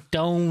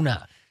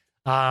 Sedona.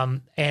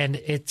 And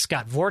it's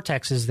got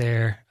vortexes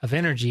there of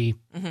energy.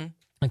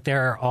 Like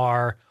there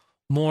are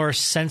more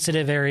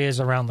sensitive areas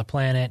around the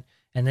planet,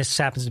 and this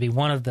happens to be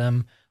one of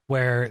them,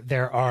 where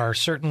there are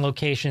certain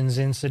locations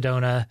in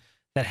Sedona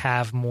that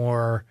have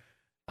more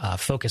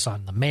focus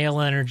on the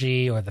male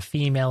energy or the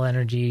female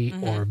energy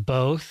or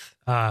both.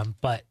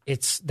 But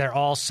they're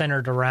all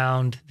centered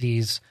around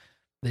these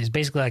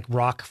basically like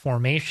rock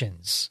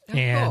formations.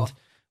 Cool.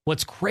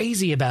 What's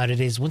crazy about it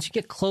is once you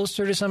get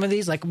closer to some of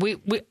these, like we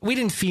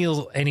didn't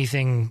feel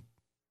anything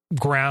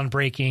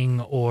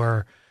groundbreaking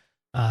or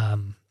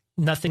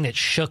nothing that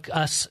shook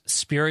us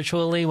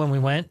spiritually when we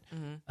went.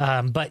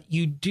 But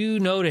you do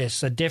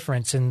notice a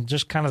difference in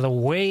just kind of the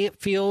way it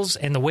feels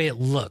and the way it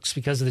looks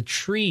because of the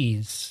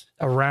trees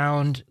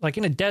around, like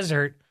in a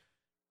desert,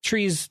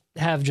 trees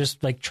have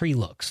just like tree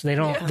looks. They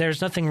don't, there's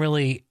nothing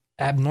really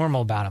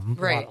abnormal about them.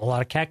 Right. A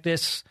lot of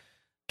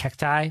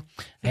cacti.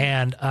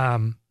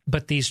 And,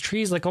 but these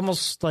trees like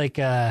almost like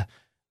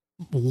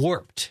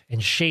warped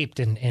and shaped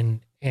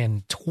and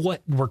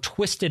were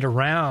twisted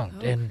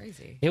around.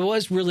 Crazy. It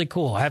was really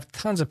cool. I have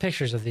tons of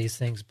pictures of these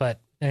things,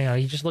 but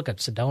you just look up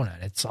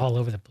Sedona, it's all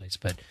over the place.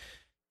 But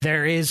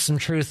there is some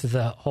truth to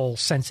the whole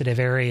sensitive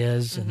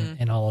areas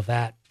and all of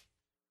that.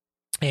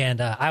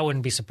 And I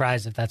wouldn't be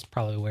surprised if that's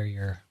probably where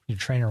your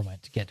trainer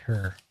went to get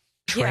her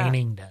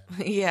training done.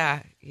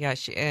 Yeah.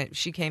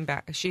 She came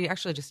back. She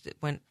actually just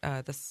went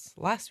this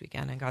last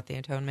weekend and got the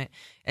atonement.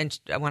 And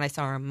when I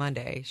saw her on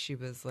Monday, she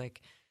was like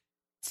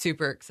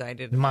super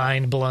excited,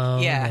 mind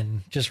blown,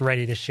 and just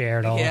ready to share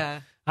it all.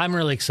 Yeah, I'm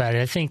really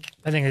excited. I think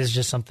this is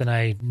just something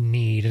I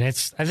need, and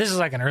this is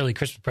like an early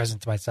Christmas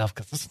present to myself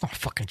because it's not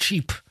fucking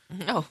cheap.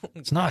 No,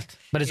 it's not,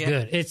 but it's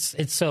good.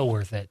 It's so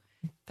worth it.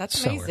 That's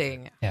so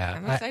amazing. Yeah,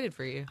 I'm excited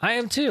for you. I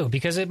am too,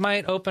 because it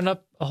might open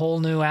up a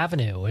whole new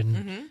avenue,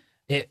 and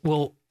it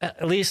will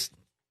at least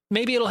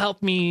maybe it'll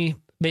help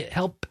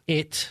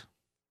it.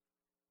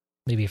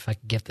 Maybe if I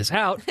could get this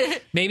out,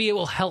 maybe it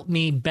will help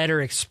me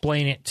better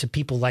explain it to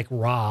people like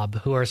Rob,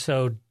 who are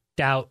so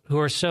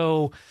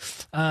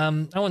I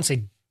wouldn't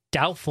say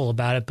doubtful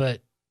about it,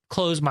 but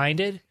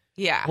closed-minded.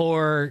 Yeah.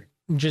 Or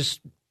just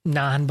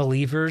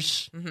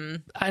non-believers.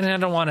 And I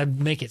don't want to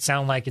make it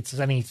sound like it's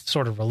any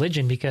sort of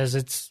religion because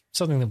it's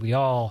something that we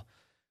all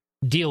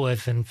deal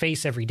with and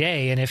face every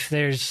day. And if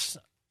there's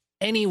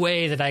any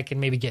way that I can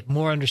maybe get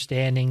more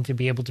understanding to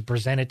be able to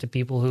present it to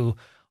people who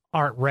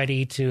aren't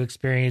ready to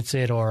experience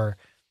it or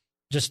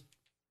just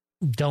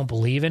don't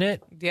believe in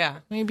it. Yeah.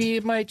 Maybe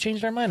it might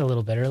change their mind a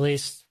little bit, or at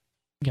least,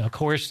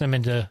 coerce them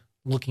into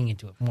looking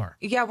into it more.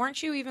 Yeah.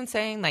 Weren't you even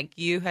saying like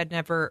you had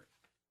never,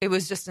 it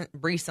was just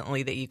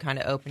recently that you kind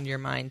of opened your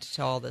mind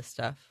to all this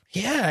stuff?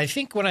 Yeah. I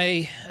think when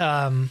I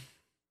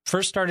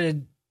first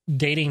started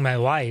dating my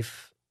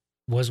wife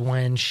was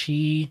when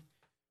she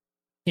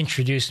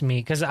introduced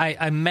me, because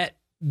I met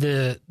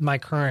my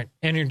current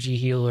energy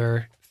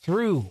healer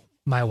through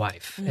my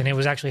wife, and it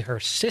was actually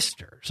her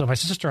sister. So my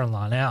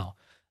sister-in-law now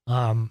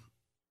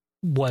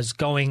was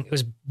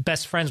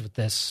best friends with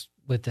this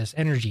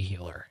energy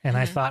healer. And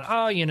I thought,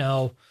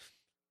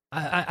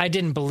 I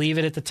didn't believe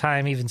it at the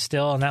time, even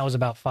still. And that was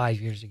about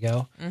 5 years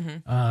ago.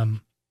 I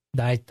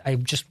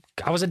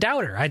was a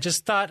doubter. I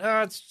just thought,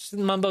 it's just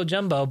mumbo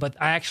jumbo, but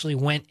I actually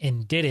went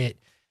and did it.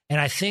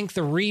 And I think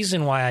the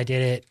reason why I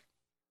did it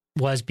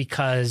was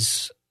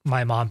because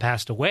my mom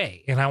passed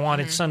away and I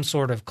wanted some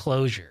sort of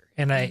closure.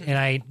 And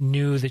I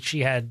knew that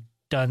she had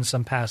done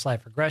some past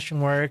life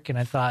regression work. And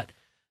I thought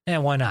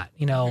And why not?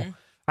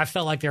 I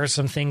felt like there were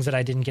some things that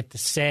I didn't get to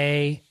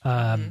say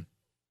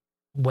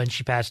when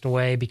she passed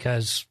away,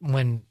 because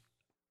when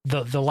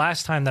the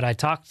last time that I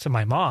talked to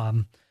my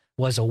mom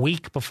was a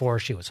week before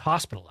she was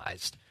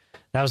hospitalized.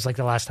 That was like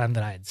the last time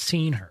that I had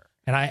seen her.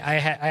 And I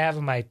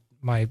have my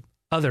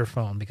other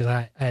phone, because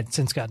I had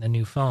since gotten a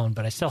new phone,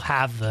 but I still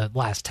have the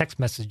last text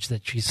message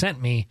that she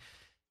sent me,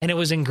 and it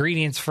was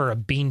ingredients for a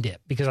bean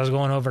dip, because I was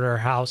going over to her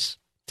house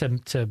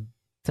to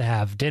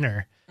have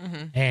dinner,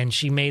 and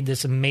she made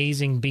this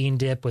amazing bean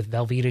dip with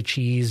Velveeta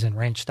cheese and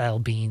ranch style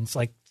beans,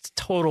 like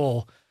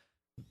total.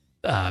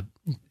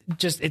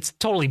 It's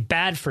totally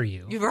bad for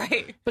you,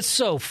 right? But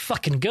so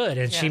fucking good,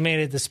 and she made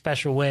it the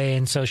special way.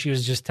 And so she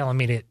was just telling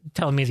me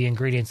the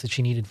ingredients that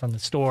she needed from the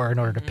store in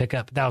order to pick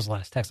up. That was the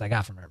last text I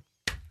got from her.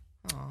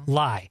 Aww.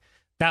 Lie.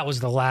 That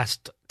was the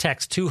last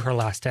text to her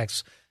last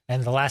text,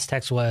 and the last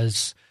text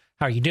was,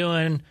 "How are you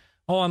doing?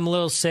 Oh, I'm a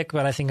little sick,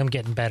 but I think I'm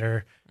getting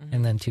better."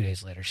 And then 2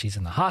 days later, she's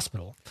in the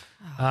hospital,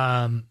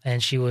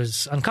 and she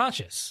was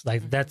unconscious.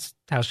 Like that's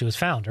how she was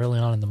found early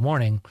on in the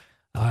morning.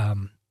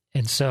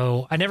 And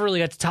so I never really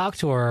got to talk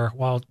to her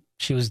while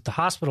she was at the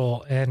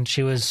hospital, and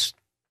she was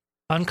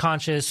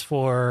unconscious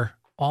for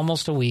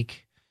almost a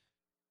week.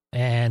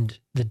 And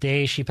the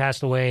day she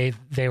passed away,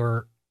 they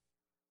were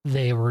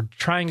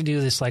trying to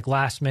do this like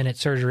last minute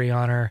surgery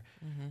on her.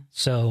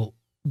 So,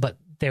 but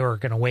they were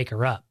going to wake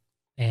her up,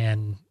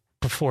 and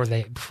before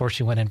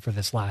she went in for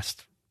this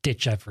last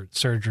ditch effort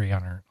surgery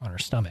on her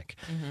stomach.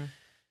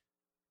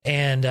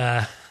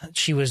 And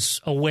she was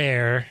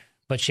aware,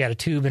 but she had a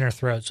tube in her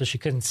throat, so she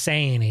couldn't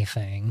say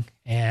anything.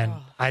 And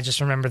I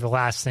just remember the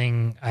last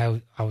thing I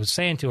was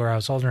saying to her, I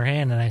was holding her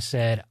hand, and I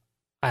said,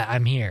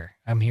 I'm here.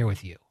 I'm here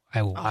with you.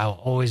 I'll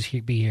always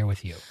be here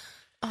with you.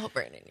 Oh,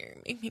 Brandon, you're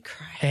going to make me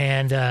cry.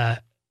 And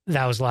that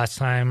was the last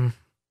time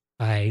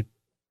I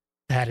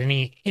had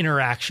any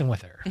interaction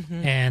with her.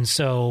 And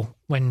so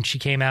when she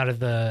came out of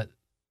the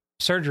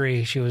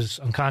surgery, she was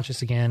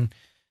unconscious again,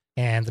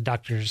 and the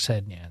doctor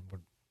said, yeah,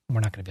 we're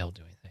not going to be able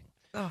to do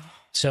anything.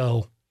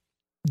 So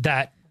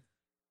that,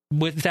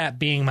 with that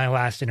being my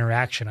last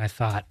interaction, I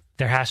thought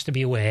there has to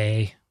be a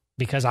way,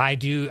 because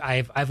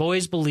I've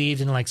always believed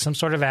in like some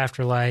sort of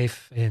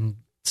afterlife and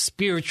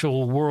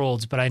spiritual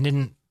worlds, but I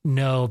didn't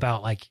know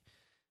about like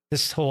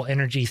this whole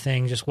energy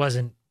thing just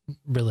wasn't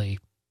really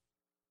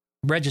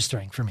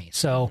registering for me.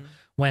 So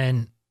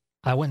when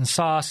I went and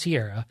saw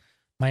Sierra,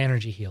 my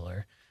energy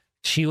healer,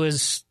 it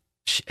was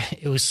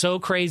so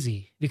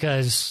crazy,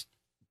 because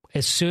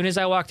as soon as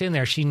I walked in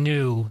there, she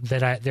knew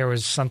that there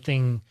was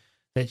something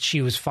that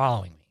she was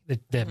following me,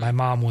 that my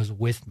mom was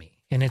with me.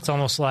 And it's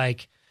almost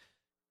like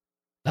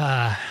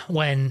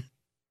when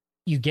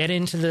you get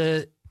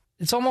into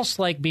it's almost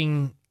like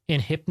being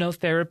in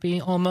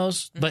hypnotherapy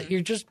almost, but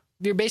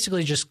you're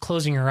basically just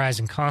closing your eyes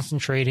and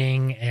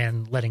concentrating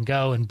and letting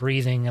go and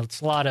breathing. It's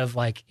a lot of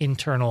like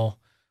internal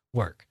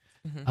work.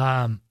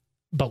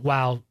 But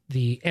while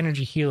the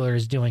energy healer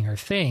is doing her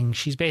thing,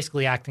 she's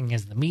basically acting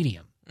as the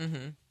medium.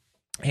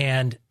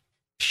 And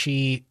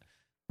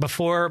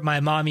before my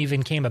mom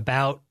even came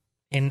about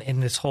in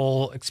this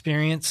whole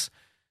experience,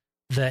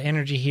 the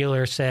energy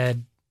healer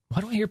said,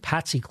 "Why don't I hear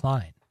Patsy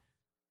Cline?"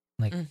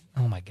 I'm like,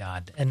 oh my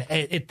God. And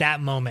at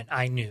that moment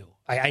I knew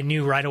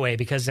right away,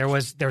 because there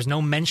was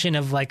no mention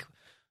of like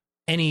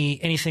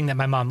anything that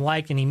my mom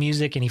liked, any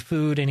music, any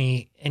food,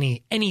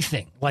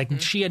 anything. Like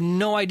she had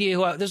no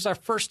idea this is our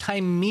first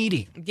time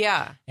meeting.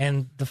 Yeah.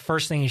 And the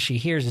first thing she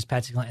hears is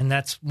Patsy Cline. And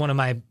that's one of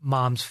my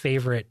mom's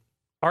favorite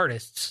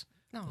artists,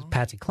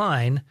 Patsy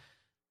Cline,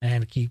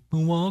 and Keep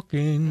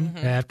Walking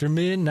After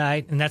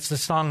Midnight. And that's the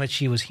song that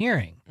she was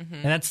hearing.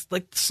 And that's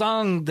like the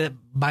song that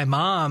my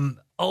mom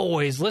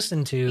always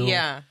listened to.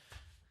 Yeah.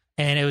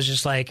 And it was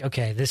just like,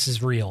 okay, this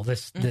is real.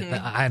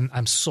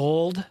 I'm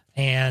sold.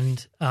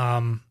 And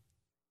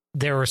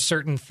there were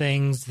certain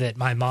things that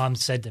my mom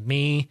said to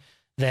me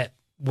that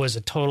was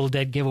a total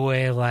dead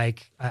giveaway.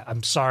 Like,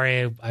 I'm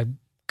sorry, I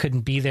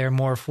couldn't be there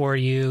more for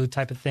you,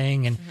 type of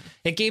thing. And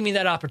it gave me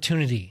that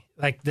opportunity,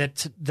 like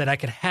that I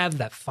could have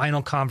that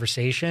final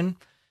conversation.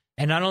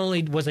 And not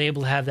only was I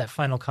able to have that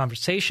final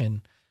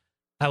conversation,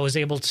 I was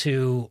able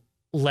to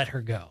let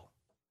her go.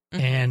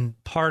 And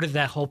part of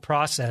that whole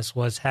process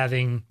was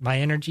having my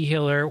energy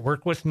healer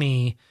work with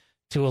me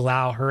to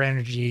allow her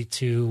energy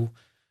to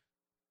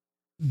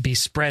be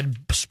spread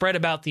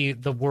about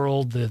the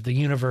world, the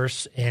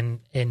universe, and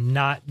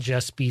not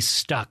just be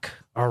stuck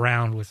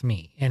around with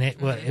me. And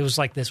it was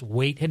like this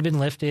weight had been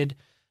lifted.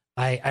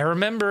 I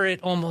remember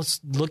it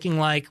almost looking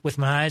like, with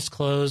my eyes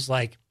closed,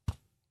 like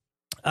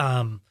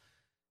a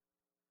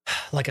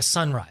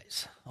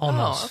sunrise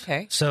almost. Oh,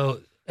 okay.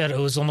 So it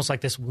was almost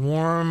like this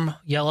warm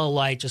yellow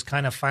light just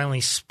kind of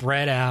finally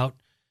spread out,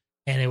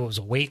 and it was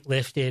a weight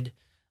lifted.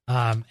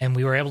 And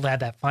we were able to have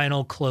that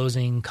final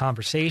closing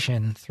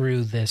conversation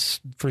through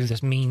this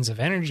means of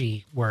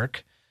energy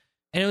work.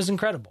 And it was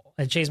incredible.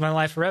 It changed my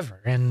life forever.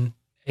 And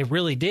it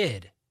really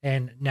did.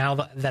 And now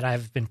that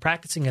I've been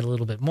practicing it a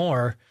little bit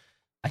more,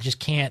 I just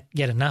can't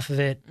get enough of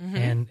it.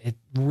 And it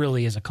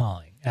really is a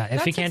calling.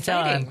 If you can't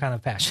tell, I'm kind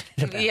of passionate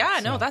about it.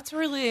 Yeah, no, that's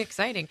really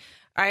exciting.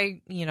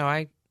 I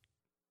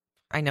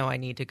know I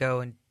need to go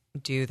and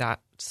do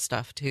that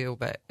stuff too,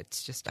 but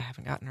it's just I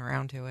haven't gotten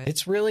around to it.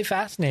 It's really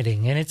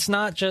fascinating, and it's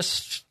not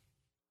just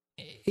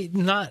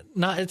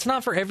it's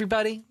not for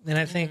everybody. And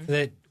I think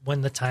that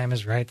when the time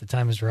is right, the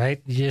time is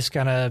right. You just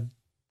gotta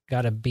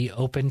be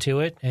open to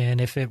it, and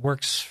if it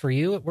works for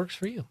you, it works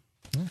for you.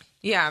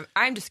 Yeah,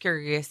 I'm just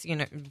curious,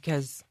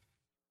 because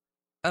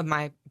of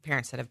my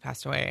parents that have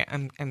passed away.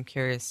 I'm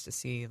curious to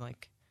see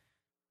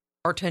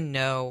or to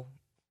know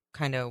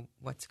kind of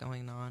what's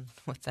going on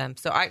with them.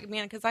 So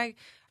because I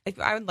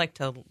would like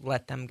to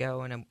let them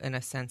go in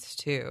a sense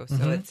too.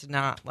 So it's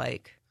not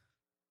like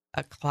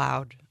a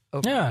cloud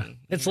over me.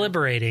 It's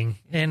liberating,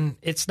 and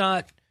it's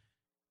not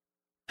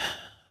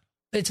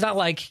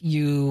like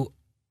you.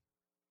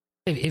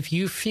 If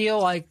you feel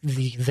like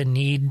the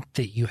need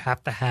that you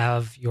have to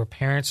have your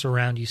parents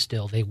around you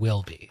still, they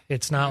will be.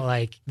 It's not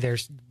like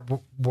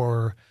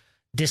we're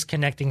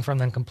disconnecting from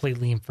them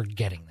completely and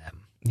forgetting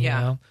them. You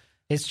know?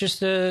 It's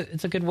just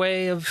it's a good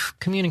way of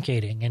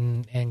communicating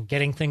and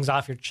getting things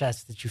off your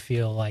chest that you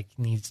feel like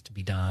needs to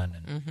be done.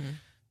 And,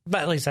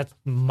 but at least that's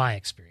my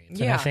experience.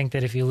 And I think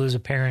that if you lose a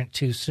parent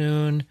too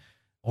soon,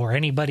 or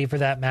anybody for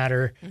that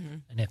matter,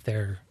 and if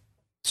they're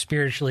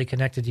spiritually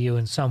connected to you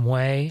in some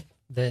way,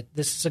 that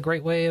this is a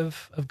great way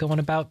of going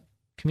about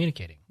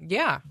communicating.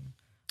 Yeah.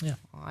 Well,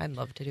 I'd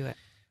love to do it.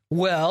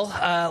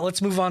 Well,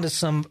 let's move on to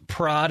some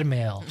prod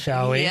mail,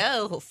 shall we?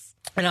 Yes.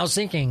 And I was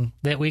thinking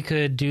that we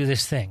could do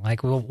this thing.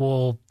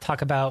 We'll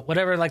talk about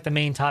whatever the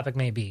main topic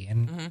may be.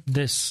 And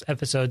this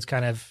episode's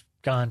kind of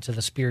gone to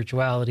the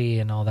spirituality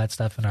and all that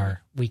stuff in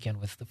our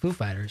weekend with the Foo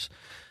Fighters.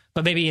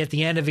 But maybe at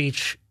the end of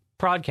each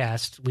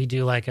podcast, we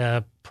do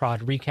a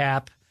prod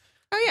recap.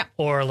 Oh, yeah.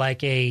 Or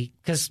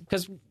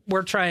because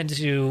we're trying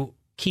to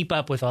keep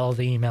up with all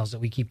the emails that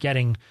we keep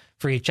getting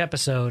for each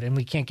episode, and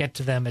we can't get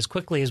to them as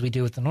quickly as we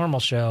do with the normal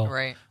show,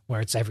 right?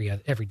 Where it's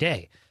every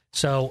day.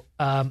 So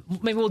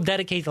maybe we'll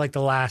dedicate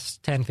the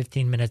last 10,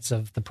 15 minutes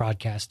of the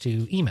podcast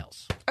to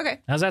emails. Okay.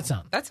 How's that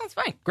sound? That sounds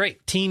fine.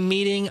 Great. Team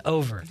meeting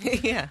over.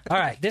 Yeah. All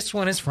right. This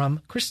one is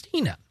from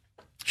Christina.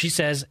 She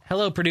says,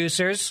 "Hello,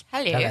 producers.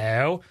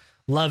 Hello.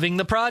 Loving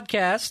the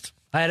podcast.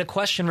 I had a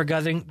question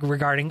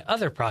regarding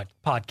other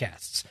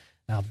podcasts.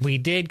 Now, we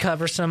did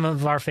cover some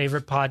of our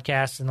favorite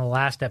podcasts in the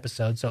last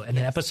episode. So in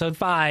episode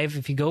 5,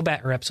 if you go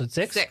back, or episode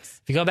 6,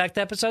 if you go back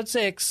to episode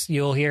 6,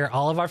 you'll hear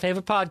all of our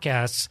favorite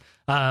podcasts.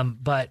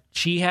 But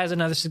she has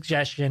another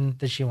suggestion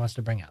that she wants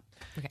to bring up.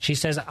 Okay. She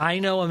says, I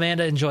know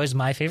Amanda enjoys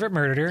My Favorite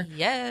Murder.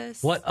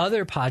 Yes. What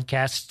other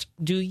podcasts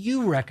do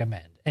you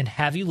recommend? And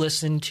have you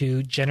listened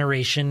to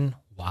Generation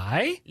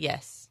Y?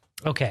 Yes.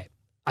 Okay.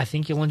 I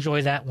think you'll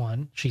enjoy that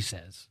one, she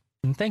says.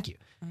 And thank you.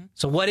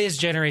 So what is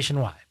Generation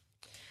Y?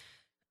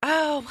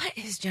 Oh, what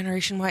is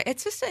Generation Y?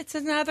 It's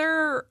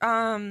another...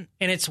 And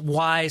it's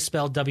Y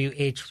spelled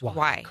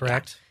W-H-Y,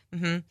 correct? Yeah.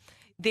 Mm-hmm.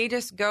 They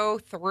just go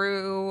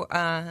through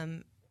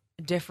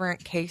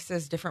different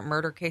cases, different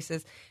murder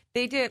cases.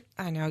 They did...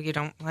 I know you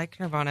don't like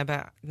Nirvana,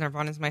 but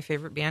Nirvana's my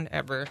favorite band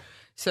ever.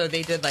 So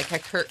they did a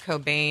Kurt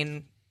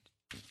Cobain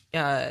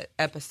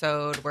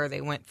episode where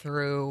they went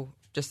through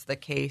just the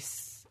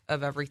case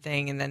of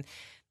everything, and then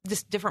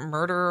just different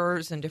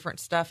murderers and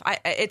different stuff.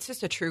 It's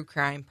just a true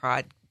crime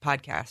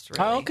podcast, really.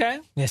 Oh, okay.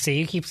 Yeah, see,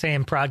 you keep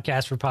saying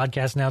podcast for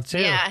podcast now, too.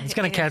 Yeah. It's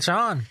going to catch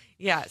on.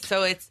 Yeah,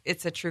 so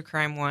it's a true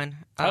crime one.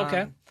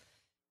 Okay.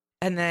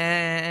 And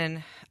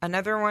then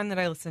another one that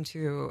I listen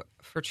to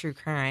for true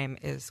crime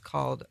is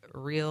called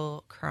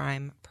Real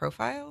Crime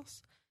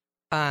Profiles.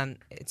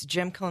 It's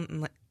Jim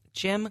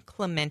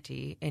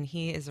Clemente, and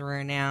he is a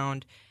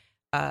renowned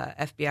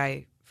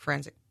FBI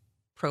forensic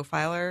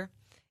profiler.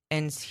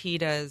 And he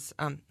does,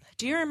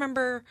 do you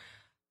remember,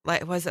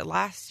 was it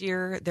last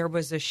year, there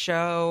was a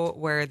show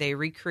where they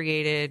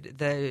recreated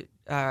the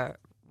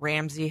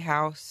Ramsey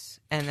house,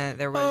 and then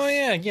there was... Oh,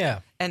 yeah.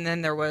 And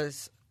then there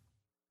was,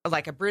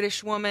 a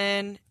British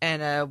woman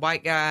and a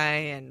white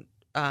guy,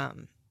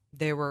 and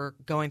they were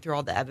going through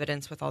all the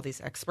evidence with all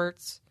these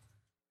experts.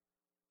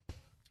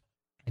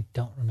 I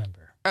don't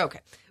remember. Okay.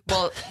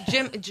 Well,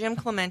 Jim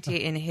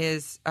Clemente and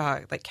his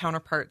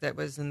counterpart that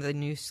was in the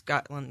New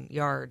Scotland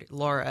Yard,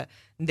 Laura,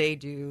 they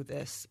do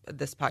this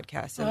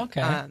podcast. And,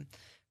 okay.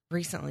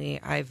 Recently,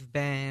 I've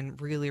been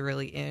really,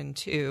 really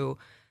into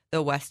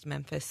the West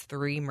Memphis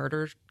 3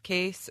 murder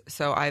case.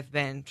 So I've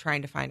been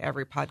trying to find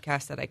every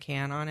podcast that I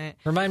can on it.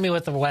 Remind me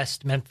what the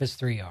West Memphis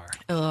 3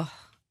 are.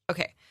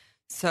 Okay.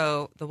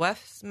 So the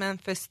West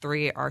Memphis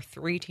 3 are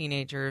 3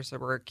 teenagers that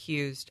were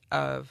accused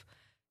of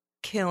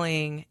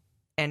killing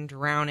and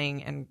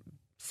drowning and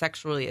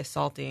sexually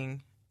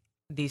assaulting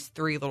these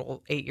 3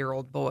 little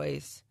 8-year-old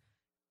boys.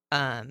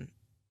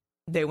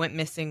 They went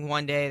missing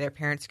one day. Their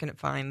parents couldn't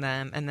find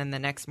them. And then the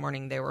next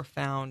morning they were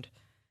found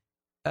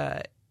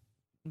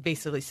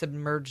basically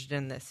submerged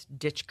in this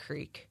ditch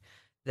creek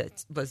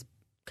that was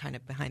kind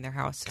of behind their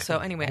house. So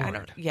anyway,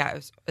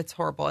 it's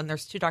horrible. And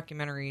there's 2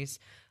 documentaries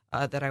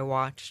that I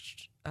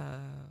watched.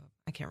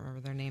 I can't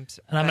remember their names.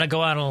 And I'm going to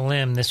go out on a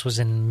limb. This was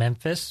in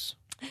Memphis?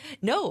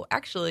 No,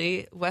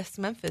 actually, West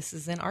Memphis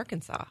is in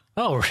Arkansas.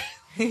 Oh,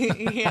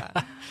 Yeah.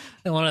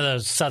 one of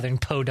those southern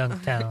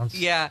podunk towns.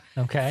 Yeah.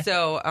 Okay.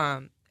 So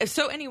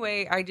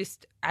anyway,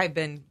 I've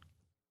been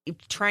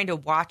trying to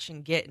watch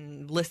and get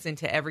and listen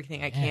to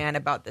everything I can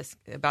about this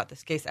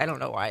case. I don't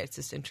know why. It's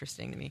just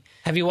interesting to me.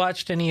 Have you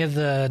watched any of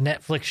the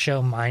Netflix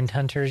show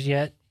Mindhunters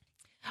yet?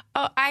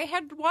 I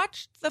had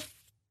watched the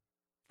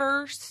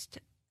first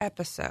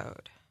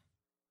episode.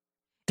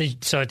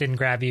 So it didn't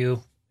grab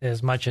you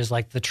as much as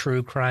like the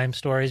true crime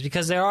stories?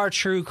 Because there are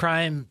true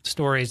crime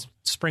stories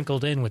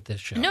sprinkled in with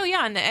this show. No,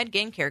 yeah, and the Ed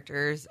Gein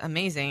character is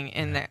amazing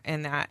in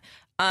that.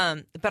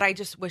 But I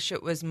just wish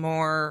it was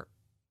more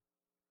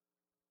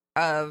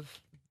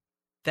of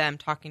them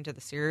talking to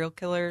the serial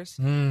killers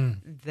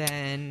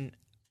than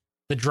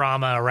the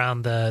drama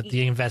around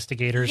the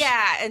investigators.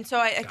 Yeah, and so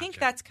I think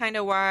that's kind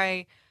of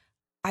why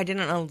I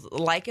didn't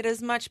like it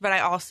as much, but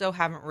I also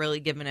haven't really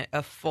given it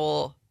a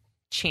full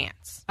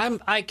chance.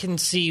 I can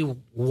see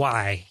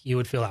why you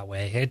would feel that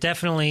way. It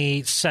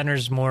definitely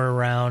centers more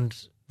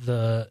around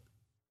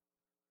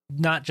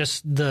not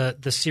just the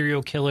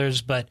serial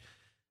killers, but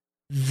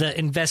the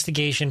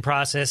investigation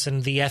process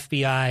and the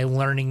FBI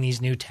learning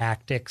these new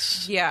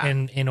tactics. Yeah.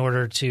 In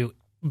order to,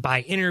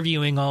 by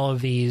interviewing all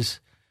of these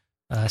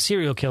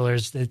serial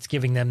killers, it's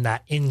giving them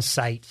that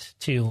insight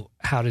to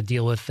how to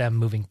deal with them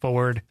moving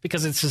forward.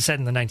 Because it's set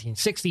in the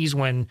 1960s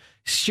when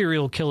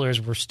serial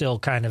killers were still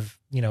kind of,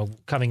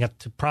 coming up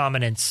to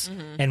prominence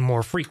and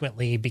more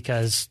frequently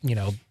because,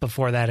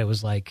 before that it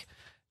was like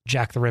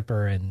Jack the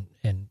Ripper and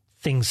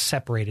things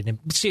separated. And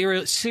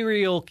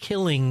serial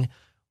killing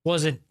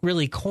wasn't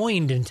really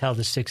coined until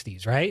the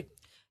 60s, right?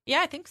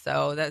 Yeah, I think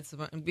so. That's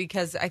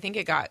because I think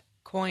it got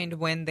coined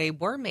when they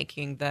were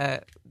making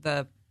the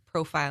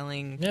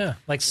profiling. Yeah,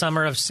 like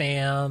Summer of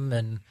Sam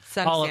and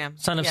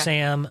Son of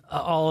Sam,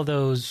 all of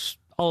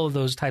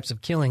those types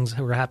of killings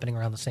were happening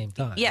around the same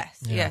time.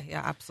 Yes, yeah,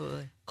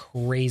 absolutely.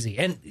 Crazy.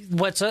 And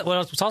what's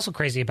also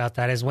crazy about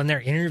that is when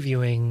they're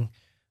interviewing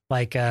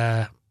like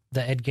the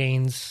Ed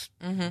Gaines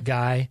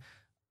guy,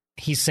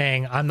 he's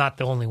saying, I'm not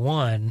the only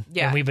one.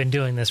 Yeah. And we've been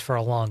doing this for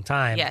a long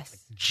time. Yes.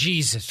 Like,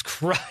 Jesus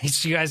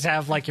Christ. You guys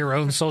have like your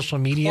own social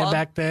media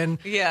back then.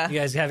 Yeah. You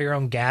guys have your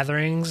own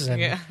gatherings.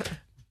 And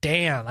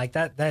damn, like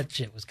that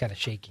shit was kind of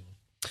shaking.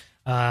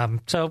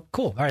 So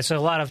cool. All right. So a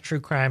lot of true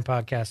crime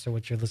podcasts are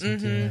what you're listening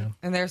to now.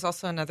 And there's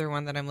also another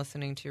one that I'm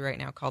listening to right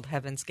now called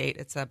Heaven's Gate.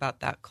 It's about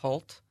that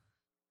cult.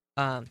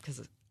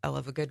 Because I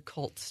love a good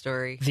cult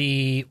story.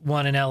 The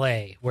one in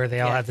LA where they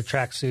all have the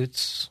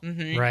tracksuits.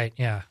 Right.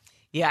 Yeah.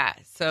 Yeah.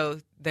 So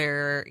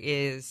there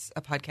is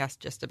a podcast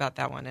just about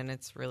that one. And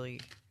it's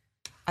really,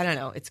 I don't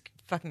know. It's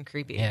fucking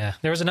creepy. Yeah.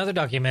 There was another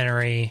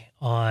documentary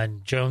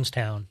on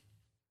Jonestown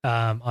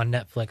on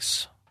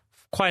Netflix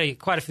quite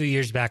a few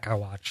years back I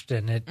watched,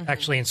 and it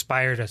actually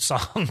inspired a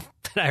song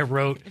that I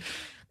wrote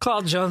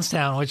called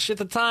Jonestown, which at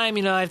the time,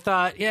 I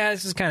thought, yeah,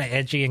 this is kind of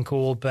edgy and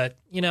cool, but,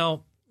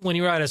 when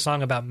you write a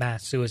song about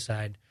mass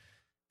suicide,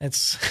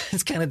 it's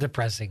kind of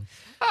depressing.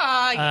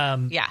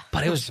 Yeah.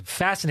 But it was a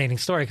fascinating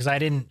story because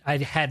I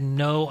had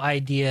no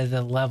idea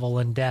the level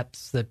and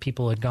depths that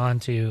people had gone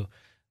to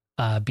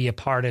be a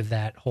part of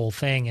that whole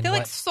thing. And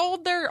they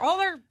sold all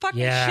their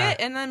fucking shit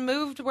and then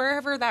moved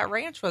wherever that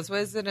ranch was.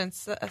 Was it in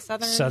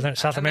South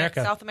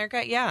America? South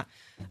America, yeah.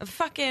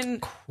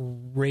 Fucking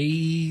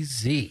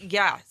crazy.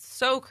 Yeah,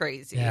 so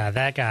crazy. Yeah,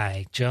 that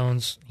guy,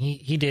 Jones,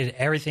 he did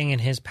everything in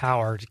his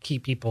power to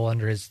keep people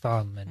under his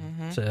thumb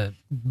and to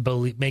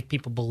make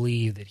people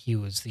believe that he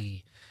was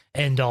the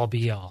end-all,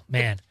 be-all.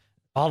 Man,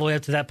 all the way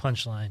up to that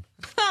punchline.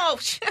 Oh,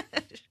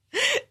 shit.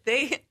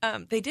 They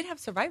did have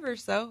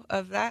survivors, though,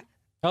 of that.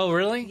 Oh,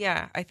 really?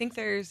 Yeah, I think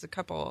there's a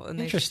couple. And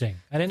interesting.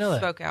 I didn't know that.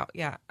 Spoke out,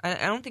 yeah. I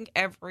don't think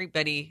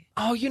everybody.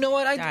 Oh, you know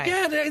what?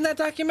 Yeah, in that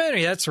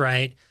documentary, that's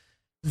right.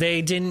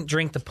 They didn't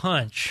drink the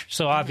punch,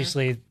 so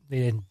obviously they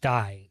didn't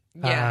die.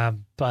 Yeah.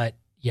 But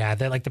yeah,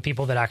 they're like the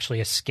people that actually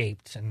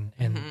escaped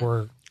and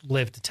were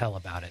lived to tell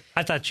about it.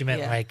 I thought you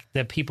meant like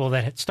the people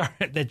that had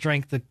started that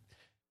drank the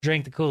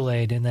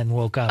Kool-Aid and then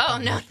woke up. Oh,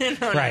 no.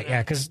 Right, no.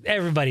 yeah, because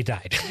everybody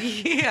died.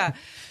 Yeah.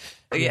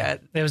 Yeah.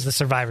 It was the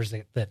survivors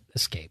that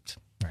escaped.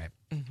 Right.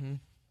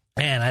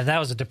 Man, that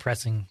was a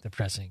depressing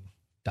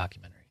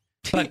documentary.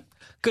 But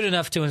good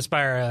enough to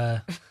inspire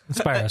a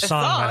song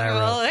that I wrote.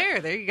 Well,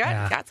 there you go.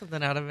 Yeah. Got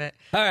something out of it.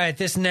 All right,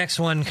 this next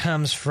one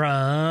comes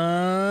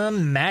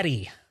from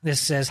Maddie. This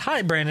says,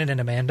 "Hi, Brandon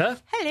and Amanda.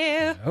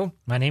 Hello.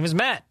 My name is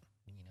Matt.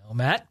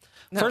 Matt.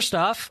 No. First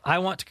off, I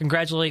want to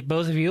congratulate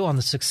both of you on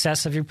the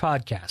success of your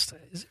podcast.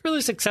 Is it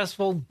really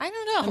successful? I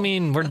don't know. I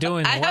mean, we're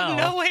doing well. I have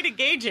no way to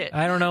gauge it.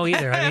 I don't know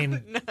either. I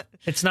mean,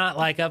 it's not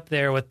like up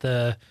there with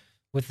the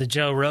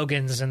Joe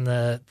Rogans and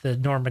the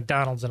Norm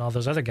Macdonalds and all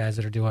those other guys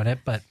that are doing it,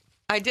 but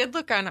I did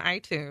look on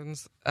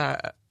iTunes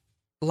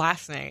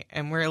last night,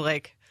 and we're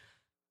like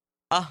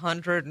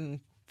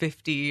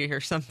 150 or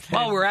something.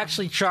 Oh, we're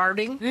actually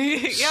charting?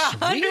 Yeah,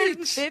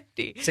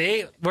 150.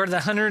 See, we're the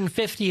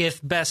 150th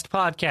best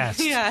podcast,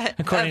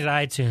 according to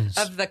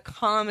iTunes. Of the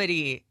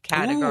comedy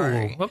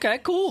category. Ooh, okay,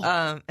 cool.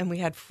 And we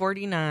had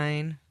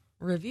 49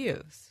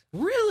 reviews.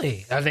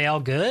 Really? Are they all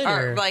good?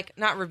 Or like,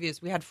 not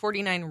reviews. We had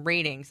 49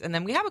 ratings, and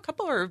then we have a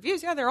couple of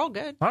reviews. Yeah, they're all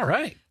good. All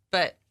right.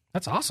 But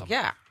that's awesome.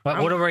 Yeah.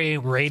 What are we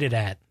rated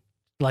at?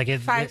 Like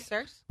 5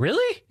 stars.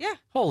 Really? Yeah.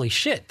 Holy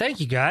shit. Thank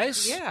you,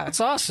 guys. Yeah. That's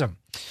awesome.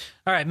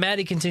 All right.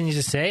 Maddie continues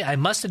to say, I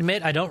must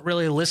admit I don't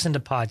really listen to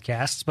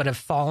podcasts, but have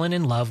fallen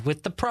in love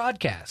with the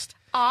Prodcast.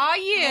 Aw,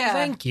 yeah. Well,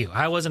 thank you.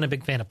 I wasn't a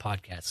big fan of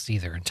podcasts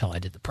either until I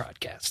did the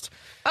Prodcast.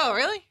 Oh,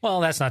 really?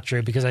 Well, that's not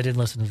true because I did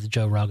listen to the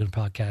Joe Rogan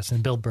podcast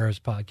and Bill Burr's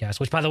podcast,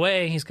 which, by the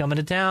way, he's coming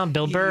to town.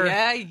 Bill Burr.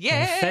 Yeah.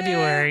 In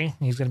February.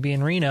 He's going to be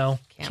in Reno.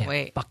 Can't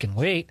wait. Fucking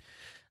wait.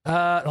 The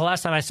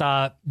last time I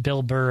saw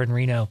Bill Burr in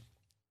Reno,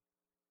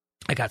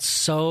 I got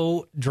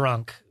so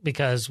drunk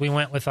because we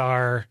went with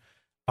our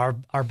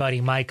buddy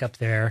Mike up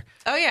there.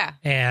 Oh, yeah.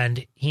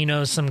 And he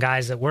knows some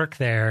guys that work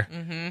there.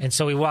 Mm-hmm. And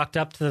so we walked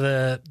up to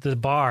the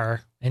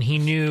bar, and he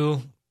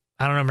knew,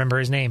 I don't remember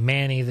his name,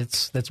 Manny,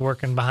 that's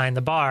working behind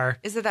the bar.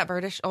 Is it that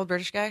old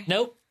British guy?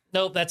 Nope.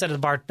 That's at a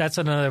bar. That's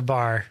another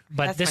bar.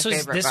 But this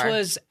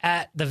was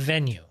at the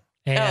venue.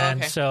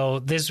 And so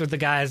these were the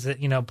guys that,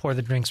 pour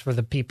the drinks for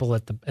the people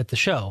at the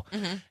show.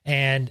 Mm-hmm.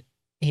 And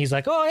he's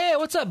like, "Oh, hey,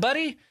 what's up,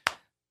 buddy?"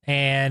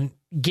 And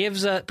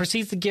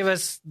proceeds to give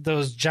us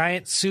those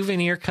giant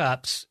souvenir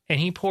cups, and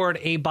he poured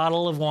a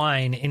bottle of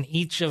wine in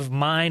each of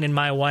mine and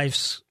my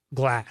wife's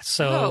glass.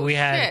 So we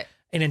had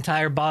an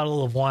entire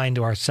bottle of wine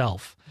to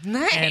ourselves.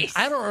 Nice. And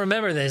I don't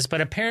remember this,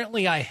 but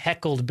apparently I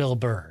heckled Bill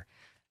Burr.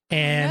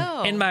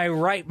 And in my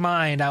right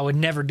mind, I would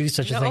never do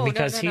such a thing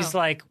because he's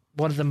like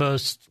one of the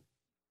most,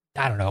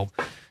 I don't know,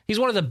 he's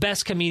one of the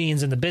best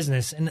comedians in the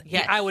business. And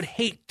I would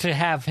hate to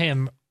have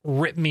him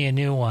rip me a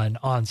new one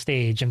on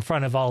stage in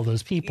front of all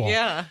those people.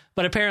 Yeah.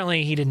 But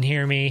apparently he didn't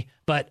hear me,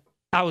 but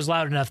I was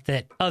loud enough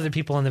that other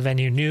people in the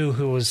venue knew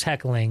who was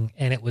heckling,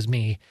 and it was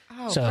me.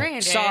 Oh, so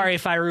Brandon. Sorry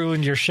if I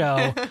ruined your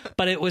show,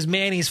 but it was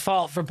Manny's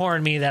fault for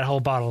pouring me that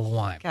whole bottle of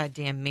wine.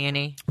 Goddamn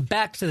Manny.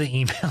 Back to the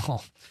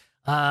email.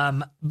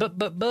 But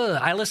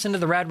I listen to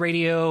the RAD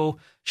Radio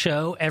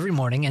show every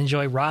morning and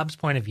enjoy Rob's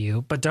point of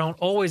view, but don't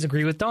always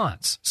agree with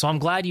Dawn's. So I'm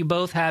glad you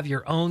both have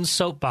your own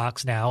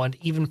soapbox now, and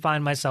even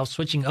find myself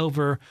switching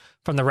over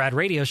from the RAD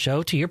Radio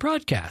show to your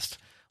podcast.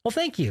 Well,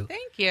 thank you.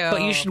 Thank you.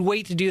 But you should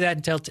wait to do that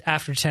until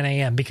after 10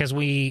 a.m. because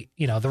the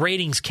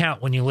ratings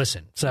count when you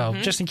listen. So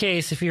just in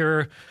case, if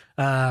you're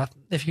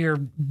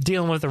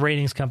dealing with a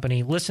ratings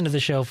company, listen to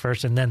the show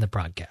first and then the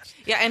podcast.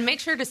 Yeah, and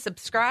make sure to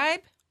subscribe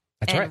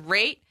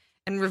rate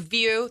and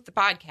review the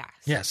podcast.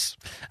 Yes.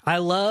 I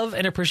love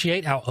and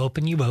appreciate how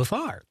open you both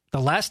are. The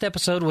last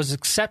episode was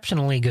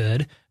exceptionally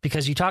good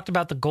because you talked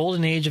about the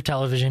golden age of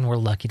television we're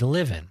lucky to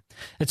live in.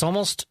 It's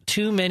almost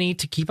too many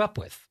to keep up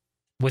with.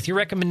 With your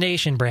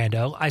recommendation,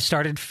 Brando, I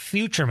started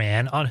Future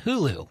Man on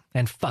Hulu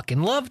and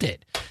fucking loved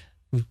it.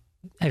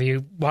 Have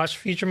you watched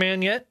Future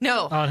Man yet?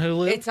 No. On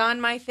Hulu? It's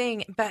on my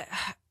thing, but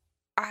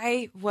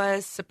I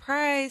was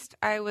surprised.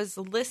 I was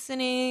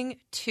listening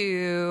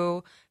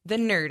to the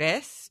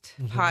Nerdist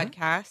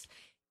podcast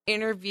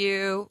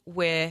interview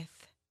with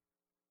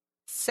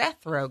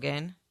Seth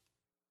Rogen,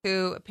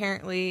 who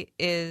apparently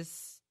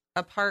is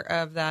a part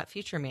of that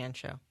Future Man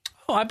show.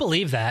 Oh, I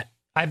believe that.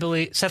 I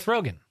believe Seth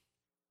Rogen.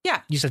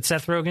 Yeah. You said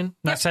Seth Rogen,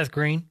 not Seth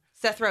Green?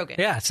 Seth Rogen.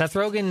 Yeah, Seth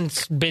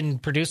Rogen's been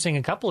producing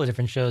a couple of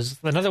different shows.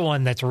 Another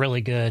one that's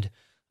really good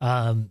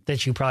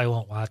that you probably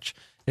won't watch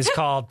is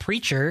called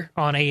Preacher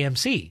on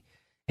AMC.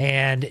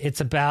 And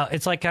it's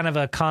like kind of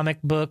a comic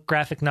book,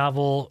 graphic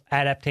novel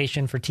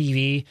adaptation for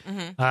TV.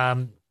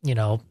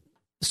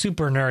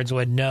 Super nerds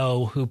would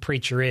know who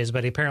Preacher is,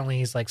 but apparently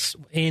he's like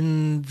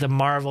in the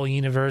Marvel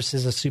universe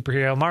is a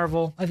superhero.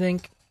 Marvel, I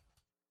think.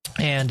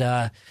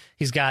 And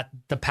he's got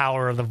the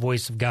power of the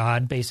voice of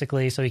God,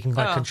 basically, so he can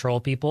control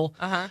people.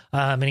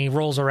 And he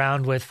rolls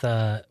around with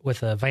a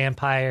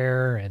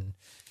vampire, and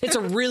it's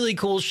a really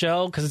cool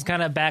show because it's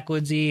kind of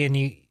backwoodsy,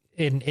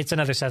 and it's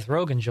another Seth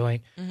Rogen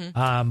joint.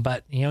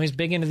 But he's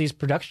big into these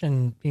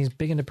production. He's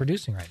big into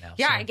producing right now.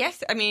 Yeah, so. I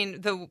guess. I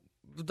mean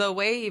the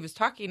way he was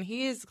talking,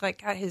 he is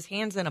like got his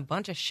hands in a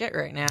bunch of shit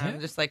right now. Yeah.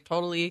 Just like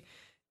totally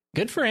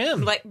good for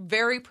him. Like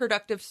very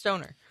productive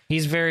stoner.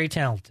 He's very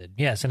talented,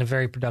 yes, and a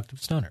very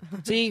productive stoner.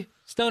 See,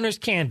 stoners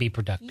can be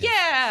productive.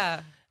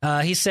 Yeah.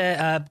 He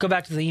said, go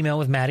back to the email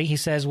with Maddie. He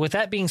says, with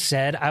that being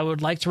said, I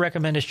would like to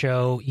recommend a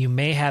show you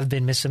may have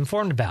been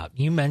misinformed about.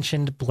 You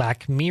mentioned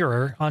Black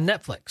Mirror on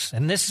Netflix,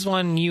 and this is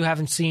one you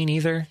haven't seen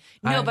either.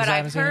 No, but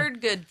I've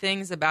heard good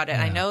things about it.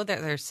 Yeah. I know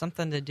that there's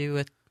something to do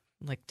with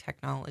like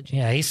technology.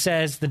 Yeah, he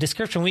says the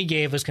description we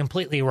gave was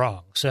completely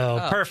wrong.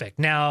 So perfect.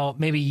 Now,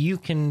 maybe you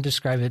can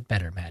describe it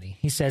better, Maddie.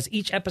 He says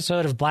each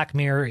episode of Black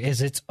Mirror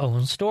is its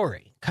own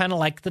story, kind of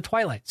like The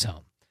Twilight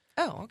Zone.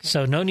 Oh, okay.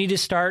 So no need to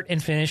start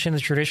and finish in the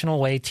traditional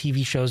way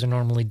TV shows are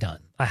normally done.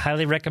 I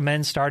highly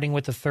recommend starting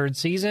with the third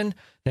season,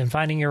 then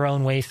finding your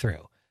own way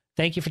through.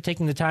 Thank you for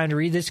taking the time to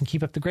read this and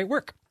keep up the great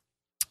work.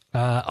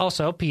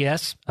 Also,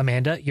 P.S.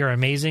 Amanda, you're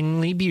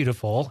amazingly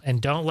beautiful,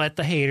 and don't let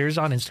the haters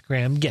on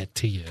Instagram get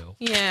to you.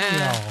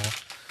 Yeah.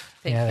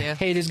 Thank you.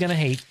 Hate is going to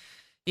hate.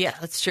 Yeah,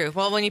 that's true.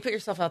 Well, when you put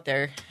yourself out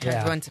there,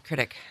 everyone's a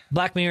critic.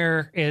 Black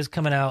Mirror is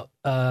coming out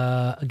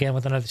again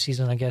with another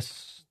season, I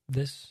guess,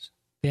 the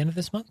end of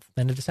this month,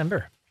 end of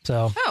December.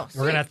 So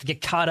we're going to have to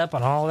get caught up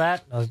on all of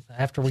that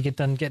after we get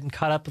done getting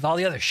caught up with all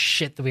the other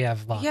shit that we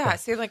have locked up.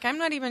 See, like I'm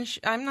not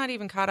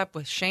even caught up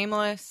with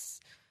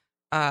Shameless.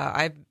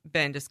 I've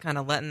been just kind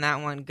of letting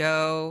that one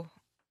go.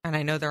 And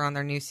I know they're on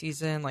their new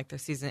season, like they're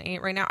season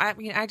 8 right now. I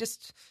mean,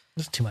 it's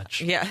too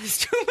much. Yeah, it's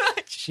too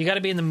much. You got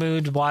to be in the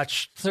mood to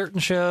watch certain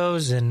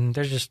shows, and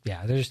there's just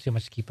too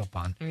much to keep up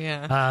on.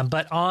 Yeah.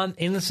 But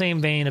in the same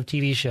vein of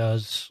TV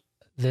shows,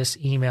 this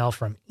email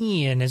from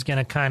Ian is going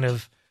to kind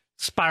of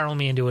spiral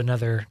me into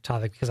another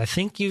topic, because I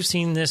think you've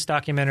seen this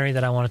documentary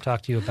that I want to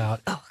talk to you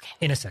about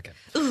in a second.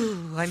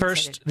 Ooh, I'm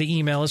First, excited. the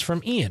email is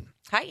from Ian.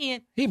 Hi,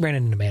 Ian. Hey,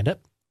 Brandon and Amanda.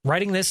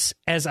 Writing this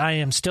as I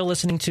am still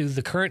listening to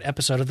the current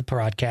episode of the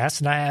podcast,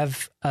 and I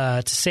have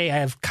to say I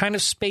have kind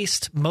of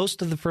spaced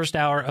most of the first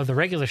hour of the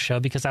regular show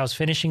because I was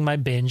finishing my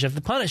binge of The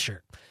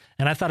Punisher,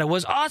 and I thought it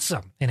was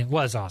awesome, and it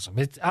was awesome.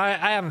 I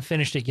haven't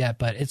finished it yet,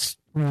 but it's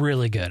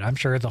really good. I'm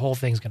sure the whole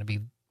thing's going to be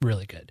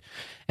really good,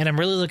 and I'm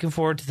really looking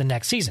forward to the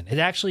next season. It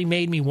actually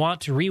made me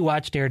want to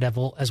rewatch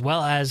Daredevil as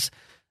well as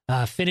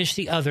finish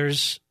the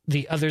others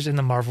in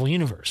the Marvel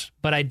universe.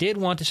 But I did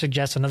want to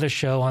suggest another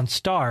show on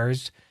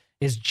Starz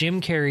is Jim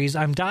Carrey's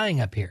I'm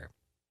Dying Up Here.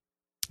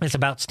 It's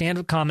about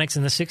stand-up comics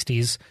in the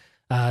 60s.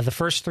 The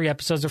first 3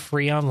 episodes are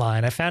free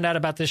online. I found out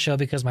about this show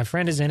because my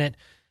friend is in it.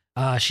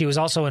 She was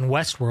also in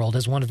Westworld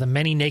as one of the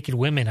many naked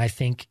women, I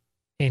think,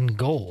 in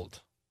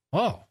Gold.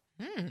 Oh,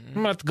 I'm going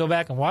to have to go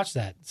back and watch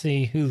that and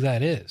see who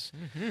that is.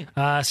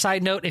 Mm-hmm.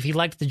 Side note, if you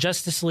liked the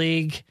Justice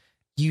League,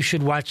 you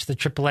should watch the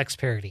Triple X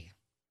parody.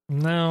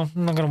 No,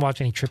 I'm not going to watch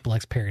any Triple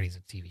X parodies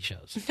of TV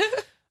shows.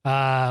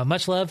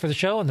 Much love for the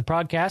show and the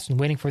podcast, and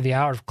waiting for the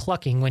hour of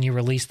clucking when you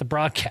release the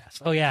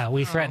broadcast. Oh yeah,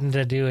 we threatened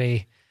to do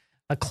a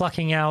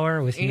clucking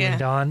hour with you and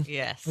Dawn.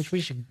 Yes, which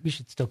we should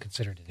still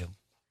consider to do.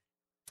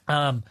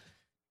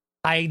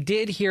 I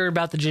did hear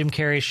about the Jim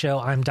Carrey show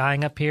I'm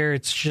Dying Up Here.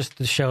 It's just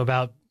the show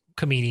about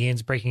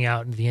comedians breaking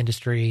out into the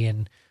industry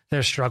and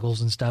their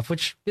struggles and stuff,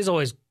 which is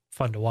always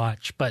fun to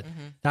watch. But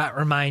that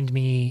reminded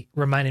me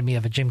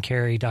of a Jim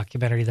Carrey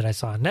documentary that I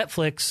saw on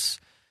Netflix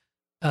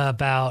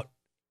about.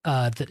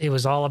 That it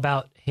was all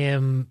about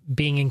him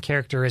being in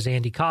character as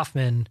Andy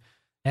Kaufman,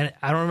 and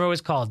I don't remember what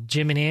it's called,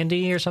 Jim and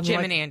Andy or something.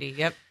 Jim and Andy,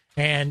 yep.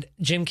 And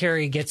Jim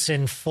Carrey gets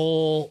in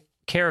full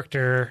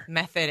character,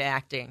 method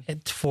acting,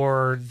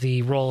 for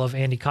the role of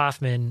Andy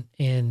Kaufman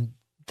in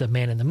the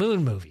Man in the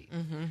Moon movie,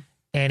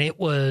 and it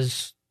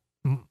was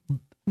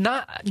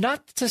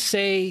not to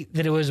say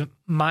that it was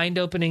mind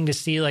opening to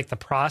see like the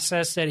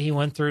process that he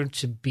went through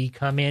to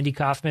become Andy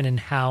Kaufman and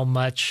how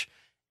much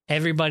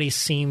everybody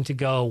seemed to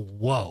go,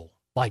 whoa.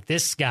 Like,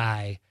 this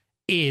guy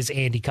is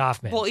Andy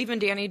Kaufman. Well, even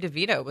Danny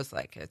DeVito was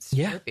like, it's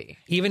trippy.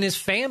 Even his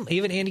family,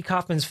 even Andy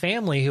Kaufman's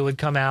family, who would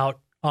come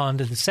out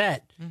onto the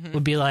set,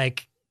 would be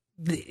like,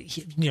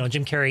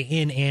 Jim Carrey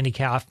in Andy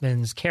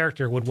Kaufman's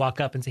character would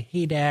walk up and say,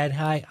 "Hey, Dad,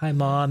 hi,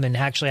 Mom," and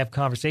actually have a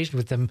conversation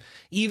with them.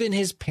 Even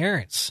his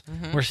parents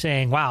were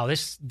saying, "Wow,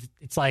 it's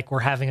like we're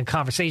having a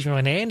conversation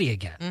with Andy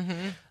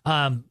again."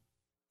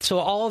 So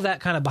all of that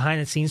kind of behind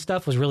the scenes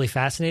stuff was really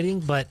fascinating,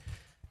 but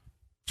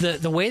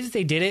the way that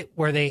they did it,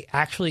 where they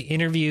actually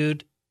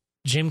interviewed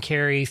Jim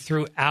Carrey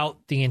throughout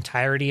the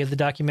entirety of the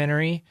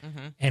documentary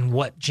and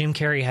what Jim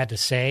Carrey had to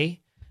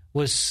say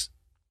was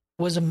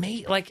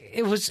amazing. Like,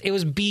 it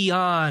was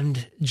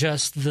beyond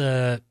just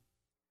the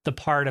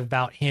part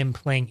about him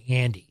playing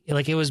Andy.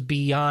 Like, it was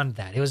beyond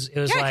that. It was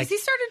like, because he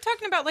started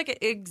talking about like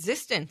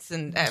existence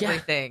and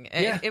everything.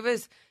 Yeah. It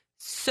was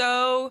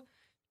so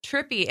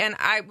trippy. And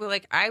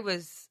I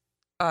was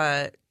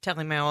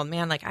telling my old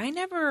man, like, I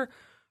never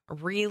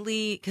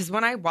really, because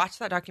when I watched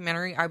that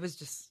documentary, I was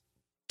just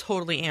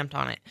totally amped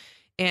on it,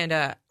 and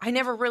I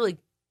never really,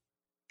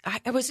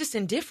 I was just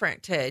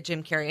indifferent to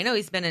Jim Carrey. I know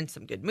he's been in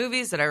some good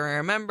movies that I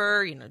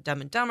remember,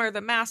 Dumb and Dumber, The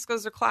Mask,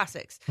 those are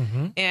classics,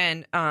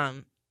 and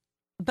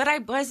but I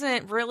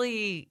didn't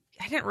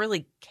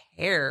really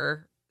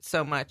care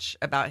so much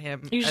about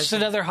him. He's just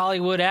another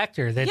Hollywood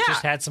actor that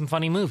just had some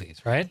funny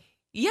movies, right?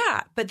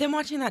 Yeah, but then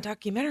watching that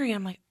documentary,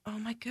 I'm like, oh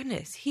my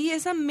goodness, he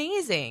is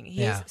amazing.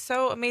 He's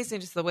so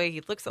amazing, just the way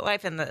he looks at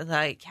life and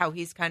like how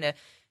he's kind of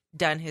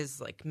done his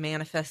like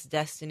manifest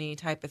destiny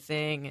type of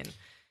thing. And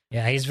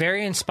yeah, he's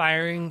very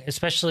inspiring,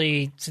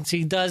 especially since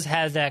he does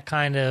have that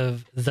kind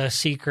of The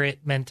Secret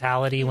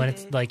mentality when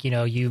it's like,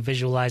 you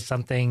visualize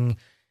something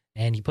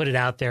and you put it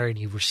out there and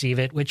you receive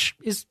it, which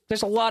is,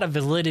 there's a lot of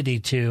validity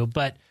to,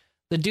 but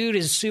the dude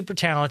is super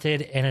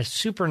talented and a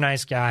super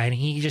nice guy, and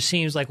he just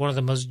seems like one of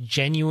the most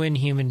genuine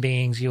human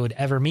beings you would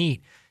ever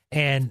meet.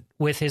 And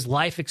with his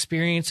life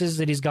experiences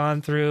that he's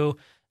gone through,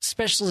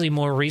 especially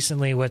more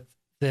recently with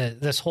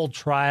this whole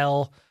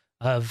trial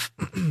of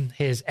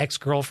his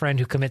ex-girlfriend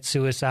who commits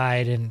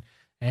suicide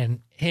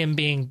and him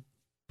being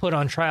put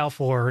on trial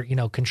for,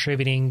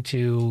 contributing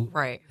to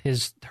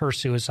her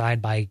suicide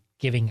by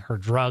giving her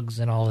drugs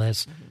and all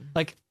this.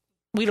 Like,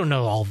 we don't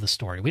know all of the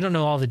story. We don't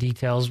know all the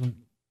details.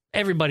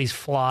 everybody's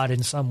flawed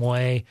in some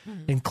way,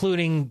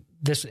 including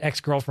this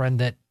ex-girlfriend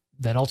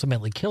that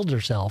ultimately killed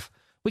herself.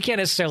 We can't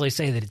necessarily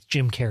say that it's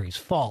Jim Carrey's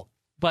fault,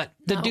 but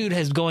the dude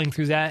is going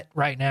through that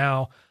right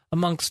now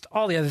amongst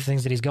all the other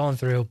things that he's going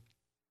through.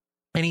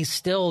 And he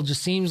still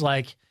just seems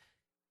like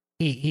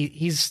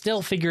he's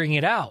still figuring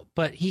it out,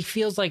 but he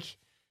feels like,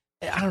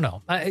 I don't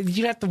know.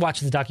 You'd have to watch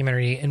the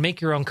documentary and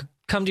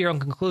come to your own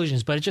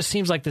conclusions, but it just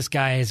seems like this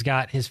guy has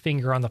got his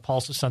finger on the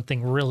pulse of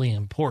something really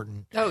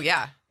important. Oh,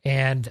 yeah.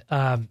 And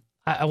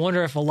I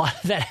wonder if a lot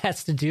of that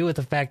has to do with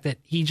the fact that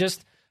he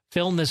just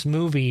filmed this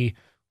movie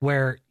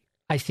where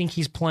I think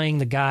he's playing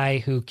the guy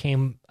who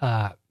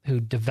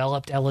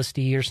developed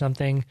LSD or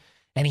something.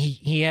 And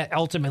he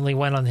ultimately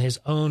went on his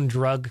own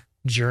drug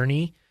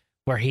journey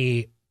where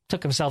he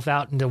took himself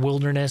out into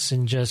wilderness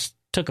and just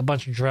took a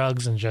bunch of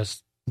drugs and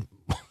just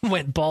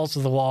went balls to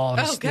the wall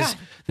on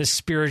this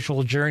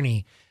spiritual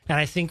journey. And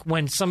I think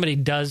when somebody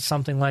does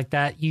something like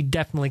that, you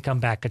definitely come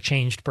back a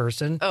changed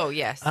person. Oh,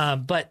 yes.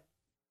 But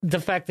the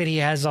fact that he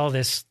has all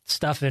this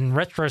stuff in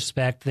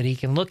retrospect that he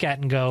can look at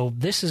and go,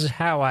 this is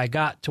how I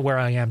got to where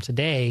I am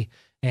today.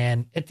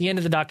 And at the end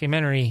of the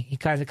documentary, he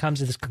kind of comes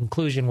to this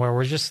conclusion where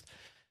we're just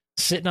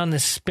sitting on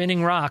this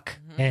spinning rock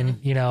and,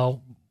 you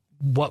know,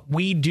 what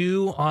we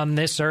do on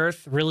this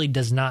earth really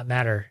does not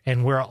matter.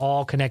 And we're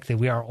all connected.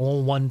 We are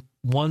all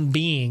one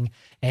being.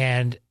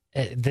 And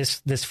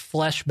this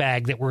flesh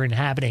bag that we're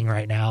inhabiting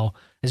right now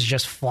is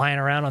just flying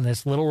around on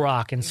this little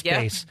rock in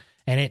space. Yeah.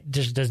 And it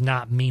just does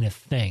not mean a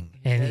thing.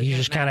 And you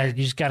just kind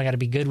of got to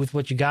be good with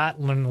what you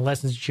got, learn the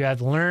lessons that you have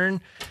to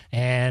learn,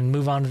 and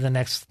move on to the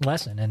next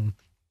lesson. And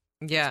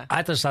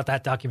I just thought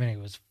that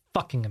documentary was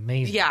fucking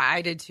amazing. Yeah,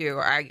 I did too.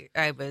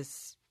 I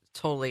was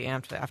totally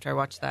amped after I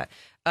watched that.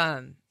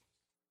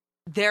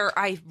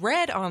 I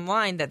read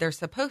online that there's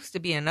supposed to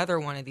be another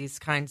one of these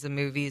kinds of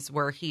movies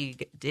where he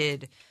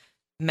did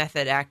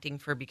method acting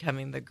for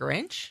becoming the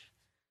Grinch.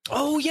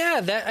 Oh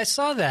yeah, I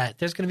saw that.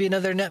 There's going to be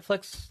another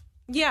Netflix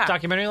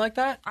documentary like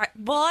that. I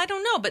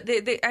don't know, but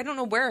I don't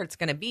know where it's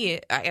going to be.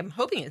 I am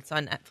hoping it's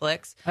on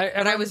Netflix.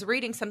 I was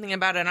reading something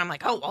about it, and I'm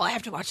like, oh well, I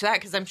have to watch that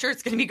because I'm sure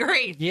it's going to be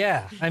great.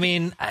 Yeah, I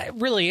mean,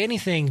 really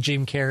anything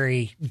Jim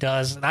Carrey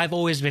does, and I've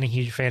always been a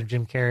huge fan of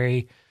Jim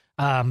Carrey.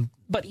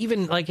 But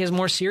even like his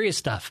more serious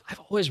stuff,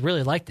 I've always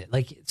really liked it.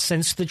 Like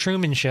since The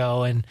Truman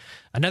Show, and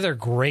another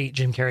great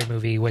Jim Carrey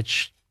movie,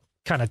 which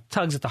kind of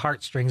tugs at the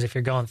heartstrings if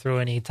you're going through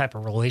any type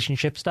of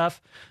relationship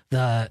stuff,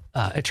 the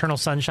Eternal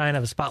Sunshine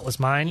of a Spotless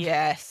Mind.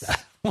 Yes.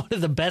 One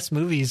of the best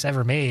movies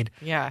ever made.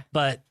 Yeah.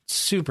 But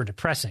super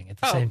depressing at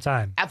the same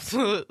time.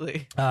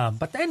 Absolutely.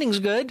 But the ending's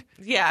good.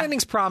 Yeah. The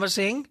ending's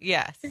promising.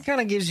 Yes. It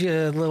kind of gives you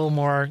a little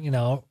more,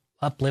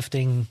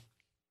 uplifting,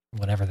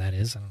 whatever that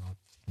is. I don't know.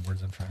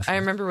 Words I'm trying to say. I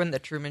remember when The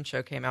Truman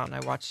Show came out and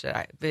I watched it,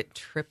 it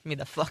tripped me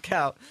the fuck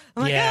out.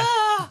 I'm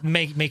like,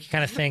 make you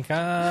kind of think,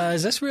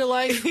 is this real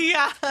life?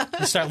 Yeah.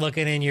 You start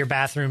looking in your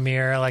bathroom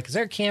mirror, like, is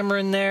there a camera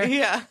in there?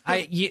 Yeah.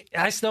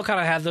 I still kind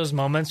of have those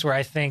moments where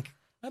I think,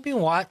 I'm being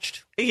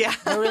watched. Yeah.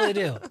 I really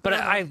do.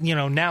 But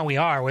now we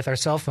are with our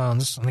cell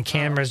phones and the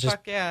camera's just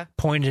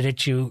pointed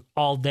at you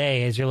all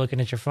day as you're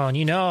looking at your phone.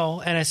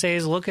 NSA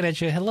is looking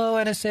at you. Hello,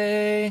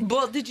 NSA.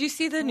 Well, did you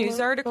see the news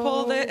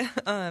article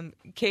that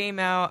came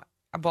out?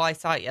 Well, I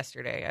saw it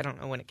yesterday. I don't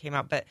know when it came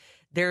out, but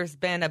there's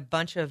been a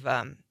bunch of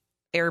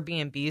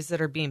Airbnbs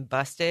that are being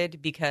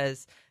busted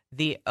because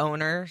the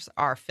owners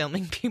are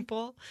filming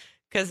people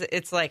because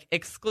it's like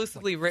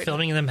exclusively written.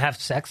 Filming them have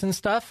sex and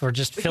stuff, or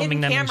just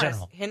filming them in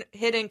general?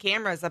 Hidden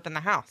cameras up in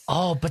the house.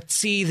 Oh, but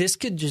see, this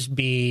could just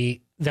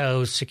be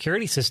those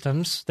security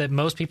systems that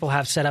most people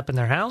have set up in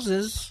their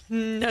houses.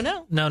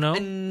 No.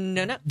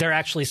 They're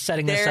actually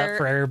setting this up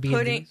for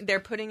Airbnb. They're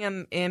putting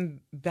them in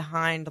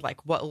behind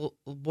like what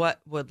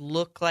would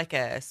look like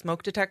a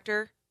smoke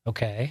detector.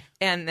 Okay.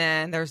 And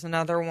then there's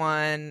another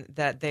one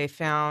that they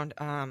found.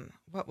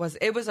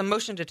 It was a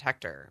motion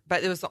detector,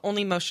 but it was the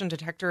only motion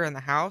detector in the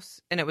house,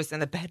 and it was in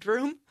the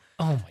bedroom.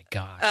 Oh my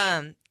gosh.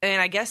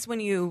 And I guess when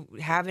you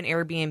have an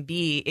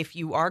Airbnb, if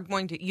you are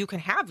you can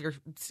have your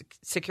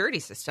security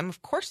system.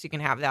 Of course you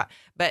can have that,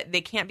 but they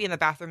can't be in the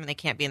bathroom and they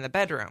can't be in the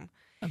bedroom.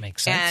 That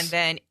makes sense. And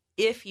then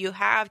if you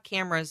have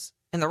cameras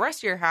in the rest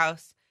of your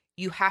house,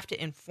 you have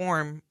to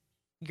inform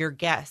your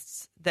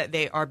guests that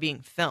they are being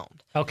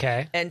filmed.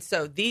 Okay. And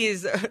so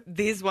these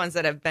ones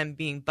that have been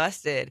being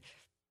busted,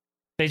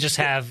 they just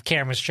have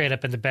cameras straight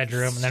up in the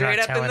bedroom and they're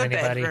not telling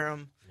anybody.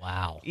 Bedroom.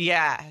 Wow.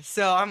 Yeah.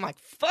 So I'm like,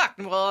 fuck.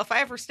 Well, if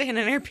I ever stay in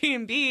an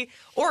Airbnb,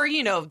 or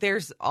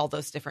there's all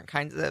those different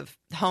kinds of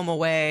home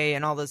away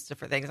and all those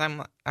different things,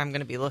 I'm going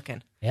to be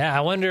looking. Yeah.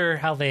 I wonder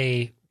how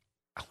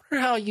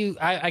you.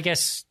 I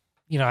guess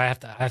I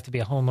have to be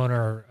a homeowner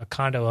or a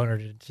condo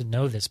owner to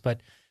know this, but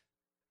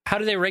how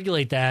do they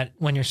regulate that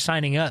when you're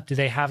signing up? Do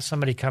they have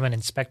somebody come and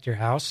inspect your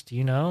house? Do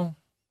you know?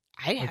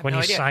 I have when no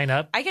you idea. Sign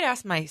up. I could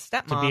ask my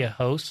stepmom to be a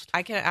host.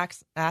 I could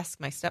ask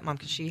my stepmom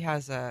because she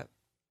has a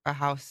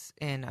house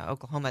in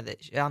Oklahoma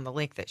on the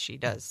lake that she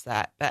does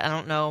that. But I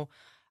don't know.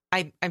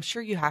 I'm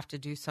sure you have to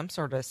do some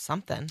sort of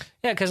something.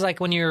 Yeah, because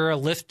like when you're a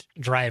Lyft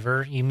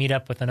driver, you meet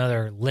up with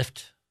another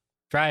Lyft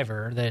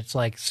driver that's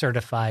like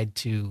certified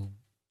to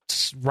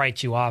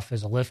write you off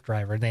as a Lyft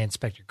driver. They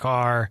inspect your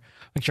car,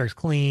 make sure it's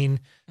clean.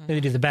 They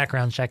do the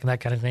background check and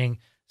that kind of thing.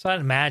 So I'd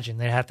imagine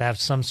they'd have to have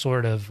some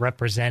sort of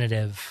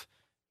representative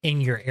in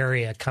your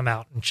area come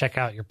out and check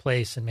out your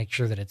place and make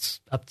sure that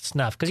it's up to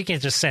snuff. Because you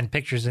can't just send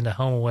pictures into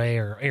HomeAway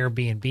or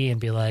Airbnb and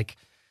be like,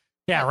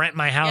 "Yeah, rent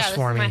my house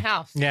for me." My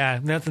house. Yeah,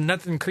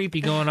 nothing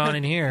creepy going on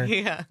in here.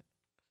 Yeah,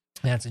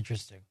 that's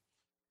interesting.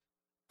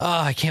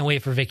 Oh, I can't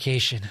wait for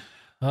vacation.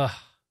 Oh,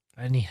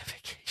 I need a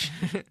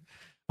vacation.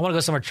 I want to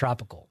go somewhere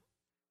tropical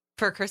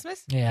for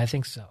Christmas. Yeah, I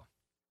think so.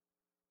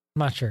 I'm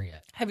not sure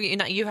yet. Have you?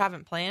 You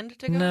haven't planned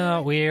to go?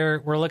 No, we're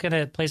looking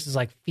at places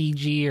like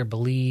Fiji or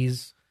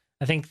Belize.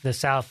 I think the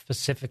South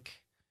Pacific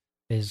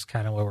is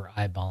kind of where we're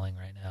eyeballing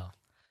right now.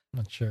 I'm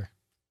not sure.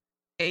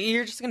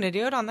 You're just going to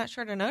do it on that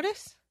short of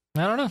notice?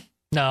 I don't know.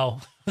 No,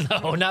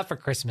 not for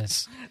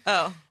Christmas.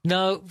 Oh.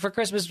 No, for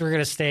Christmas, we're going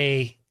to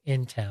stay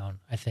in town,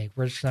 I think.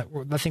 I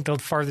think the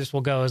farthest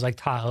we'll go is like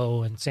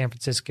Tahoe and San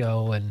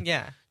Francisco and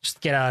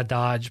just get out of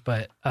Dodge.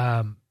 But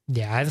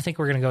yeah, I don't think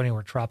we're going to go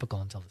anywhere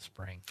tropical until the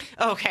spring.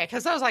 Okay,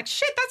 because I was like,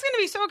 shit, that's going to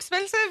be so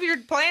expensive. You're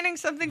planning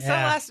something so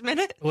last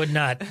minute.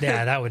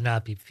 That would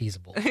not be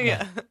feasible.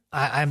 Yeah.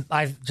 I'm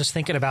just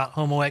thinking about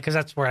HomeAway because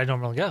that's where I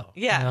normally go.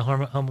 Yeah.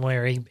 HomeAway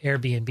or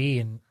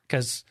Airbnb, and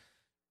because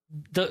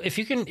if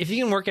you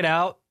can work it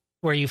out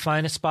where you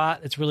find a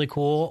spot that's really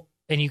cool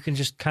and you can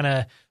just kind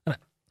of,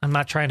 I'm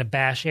not trying to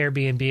bash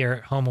Airbnb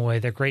or HomeAway.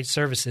 They're great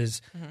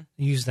services.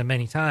 Use them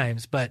many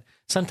times, but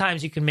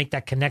sometimes you can make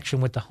that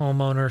connection with the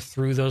homeowner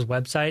through those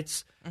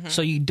websites,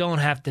 so you don't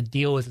have to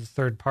deal with the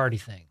third party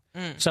thing.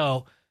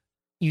 So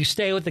you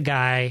stay with the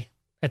guy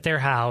at their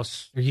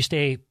house, or you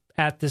stay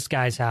at this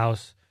guy's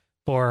house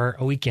for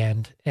a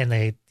weekend, and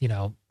they,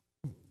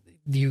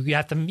 you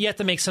have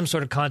to make some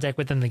sort of contact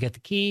with them to get the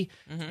key,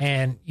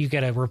 and you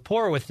get a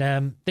rapport with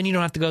them. Then you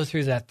don't have to go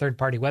through that third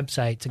party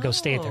website to go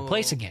stay at their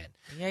place again.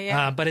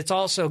 But it's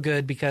also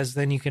good because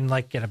then you can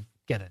like get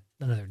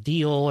another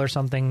deal or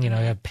something. You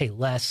have to pay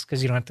less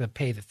because you don't have to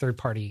pay the third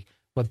party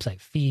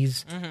website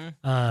fees.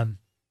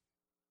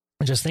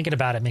 Just thinking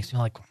about it makes me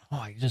like,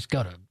 oh, you just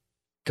go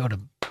to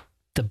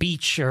the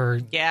beach or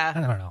I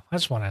don't know. I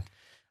just want to.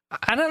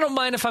 I don't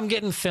mind if I'm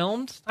getting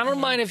filmed. I don't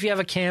mind if you have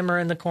a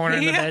camera in the corner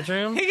in the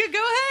bedroom. You could go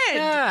ahead.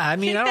 Yeah, I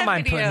mean, I don't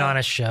mind putting on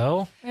a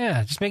show.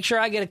 Yeah, just make sure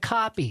I get a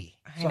copy.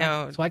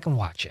 So I can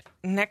watch it.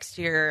 Next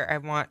year,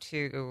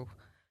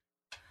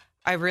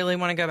 I really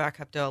want to go back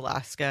up to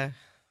Alaska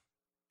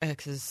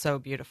because it's so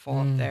beautiful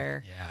up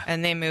there. Yeah.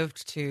 And they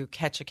moved to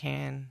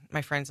Ketchikan.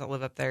 My friends that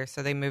live up there,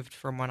 so they moved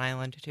from one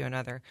island to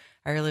another.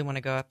 I really want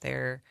to go up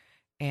there,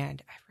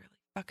 and I really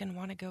fucking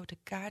want to go to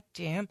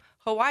goddamn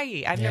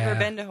Hawaii. I've never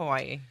been to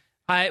Hawaii.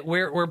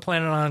 We're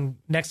planning on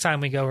next time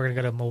we go, we're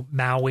gonna go to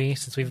Maui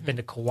since we've been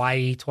to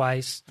Kauai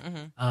twice.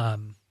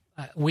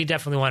 We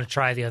definitely want to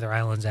try the other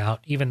islands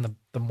out, even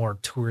the more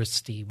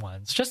touristy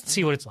ones, just to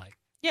see what it's like.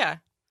 Yeah.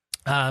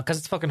 Because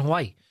it's fucking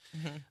Hawaii.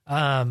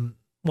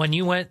 When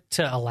you went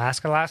to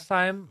Alaska last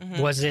time,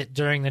 was it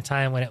during the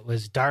time when it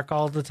was dark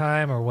all the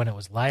time or when it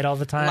was light all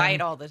the time?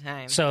 Light all the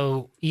time.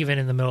 So even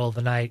in the middle of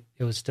the night,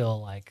 it was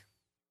still like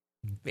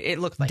it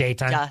looked like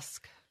daytime.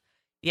 Dusk.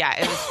 Yeah,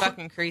 it was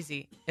fucking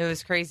crazy. It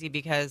was crazy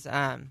because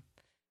I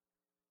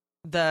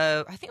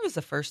think it was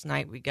the first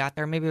night we got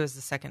there. Maybe it was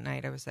the second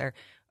night I was there.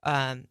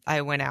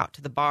 I went out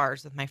to the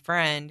bars with my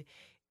friend,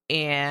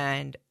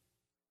 and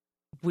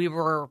we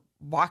were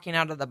walking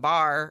out of the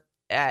bar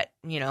at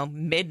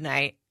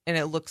midnight, and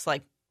it looks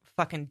like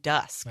fucking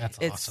dusk. That's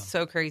it's awesome.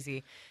 So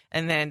crazy.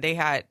 And then they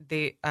had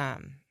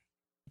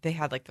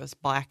like those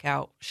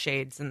blackout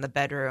shades in the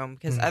bedroom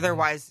because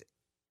otherwise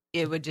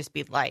it would just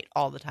be light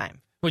all the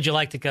time. Would you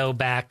like to go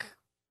back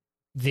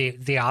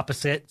the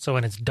opposite? So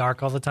when it's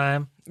dark all the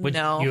time?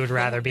 No. You would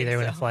rather be there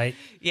when it's light?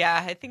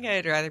 Yeah, I think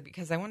I'd rather,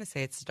 because I want to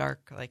say it's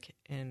dark like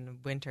in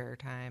winter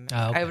time.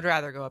 Oh, okay. I would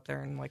rather go up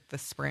there in like the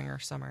spring or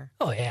summer.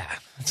 Oh, yeah.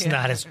 It's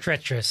not as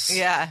treacherous.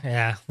 Yeah.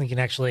 Yeah. We can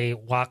actually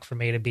walk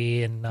from A to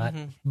B and not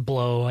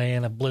blow away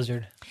in a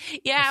blizzard.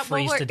 Yeah.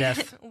 Freeze to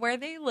death. Where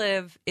they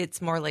live,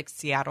 it's more like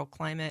Seattle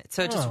climate.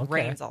 So it just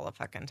rains all the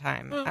fucking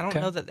time. I don't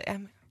know that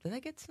do they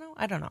get snow?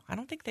 I don't know. I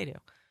don't think they do.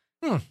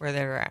 Where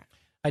they're at.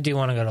 I do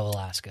want to go to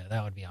Alaska.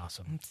 That would be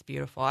awesome. It's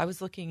beautiful. I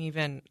was looking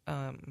even,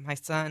 my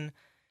son,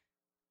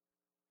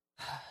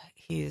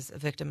 he's a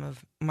victim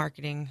of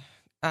marketing.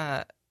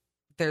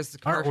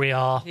 Aren't we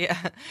all? Yeah.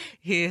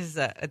 There's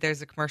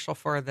a commercial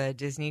for the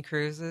Disney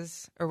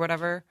cruises or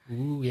whatever.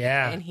 Ooh,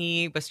 yeah. And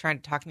he was trying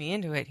to talk me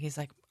into it. He's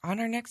like, on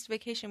our next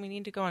vacation, we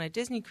need to go on a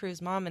Disney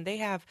cruise, Mom. And they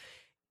have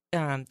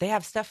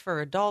stuff for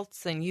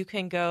adults, and you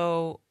can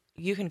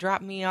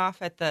drop me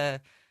off at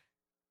the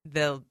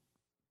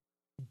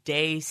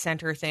day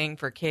center thing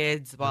for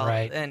kids.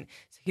 And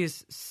he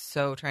was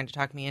so trying to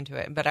talk me into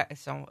it. But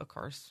so of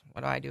course,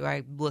 what do?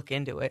 I look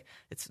into it.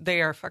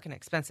 They are fucking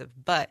expensive,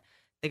 but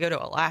they go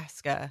to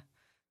Alaska.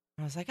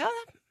 I was like,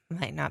 oh, that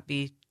might not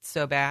be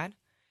so bad.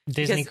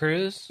 Disney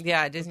cruise?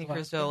 Yeah, Disney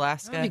cruise to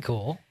Alaska. That'd be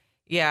cool.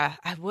 Yeah,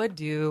 I would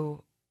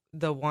do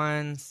the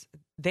ones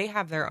they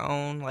have their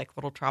own like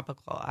little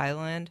tropical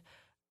island.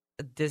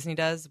 Disney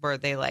does, where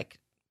they like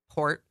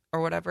port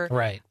or whatever.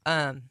 Right.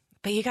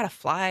 But you got to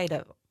fly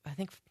to, I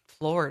think,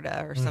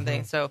 Florida or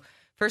something. So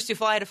first you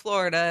fly to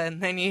Florida and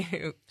then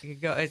you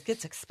go. It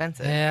gets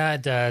expensive. Yeah,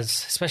 it does,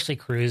 especially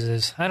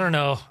cruises. I don't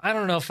know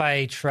if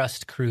I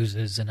trust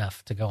cruises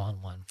enough to go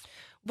on one.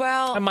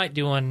 Well, I might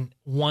do one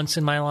once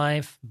in my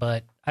life,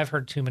 but I've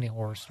heard too many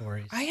horror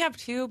stories. I have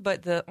too,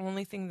 but the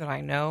only thing that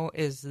I know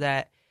is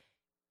that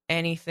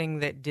anything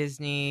that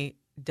Disney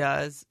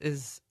does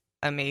is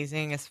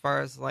amazing as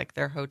far as like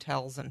their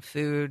hotels and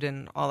food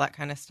and all that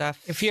kind of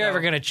stuff. If you're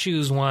ever going to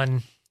choose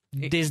one,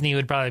 Disney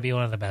would probably be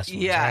one of the best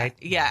ones, right?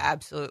 Yeah,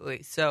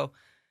 absolutely. So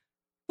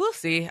we'll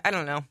see. I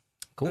don't know.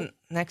 Cool.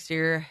 Next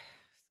year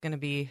is going to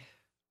be,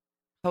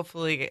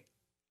 hopefully,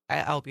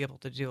 I'll be able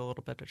to do a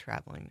little bit of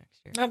traveling next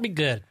year. That'd be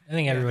good. I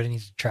think everybody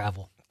needs to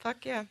travel.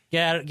 Fuck yeah.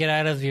 Get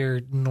out of your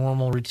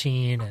normal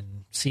routine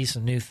and see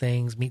some new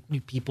things, meet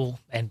new people,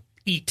 and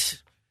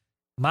eat.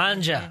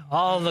 Manja,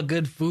 all the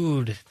good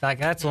food. Like,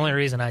 that's the only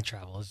reason I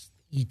travel is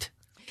eat.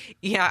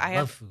 Yeah, I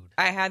love food.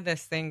 I had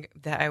this thing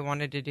that I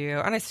wanted to do,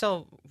 and I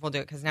still will do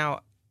it because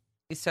now.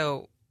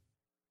 So,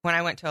 when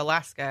I went to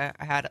Alaska,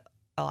 I had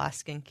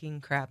Alaskan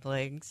king crab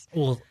legs.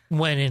 Well,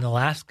 when in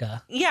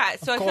Alaska, yeah.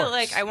 So I feel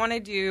like I want to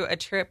do a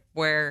trip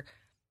where,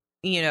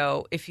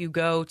 if you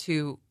go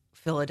to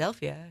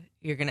Philadelphia,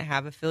 you're gonna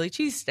have a Philly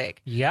cheesesteak.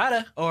 You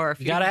gotta, or if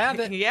you gotta have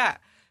it. Yeah.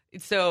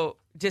 So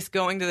just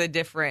going to the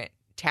different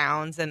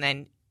towns and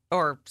then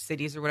or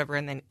cities or whatever,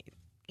 and then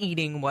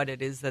eating what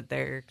it is that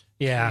they're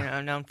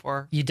known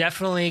for. You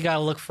definitely got to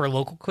look for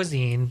local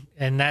cuisine,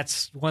 and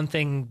that's one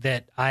thing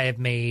that I have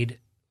made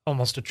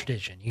almost a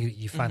tradition.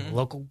 You find the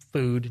local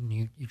food and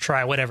you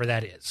try whatever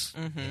that is.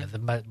 The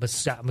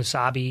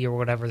musabi or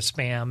whatever, the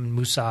spam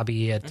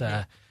musabi at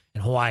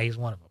in Hawaii is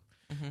one of them.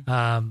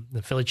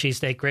 The Philly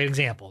cheesesteak, great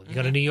example. You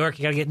go to New York,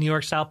 you got to get New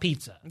York style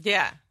pizza.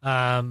 Yeah.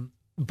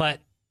 But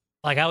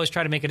like I always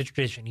try to make it a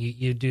tradition.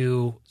 You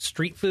do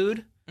street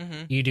food,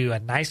 you do a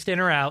nice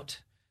dinner out,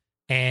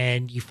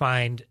 and you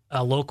find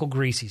a local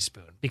greasy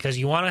spoon because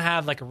you want to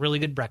have like a really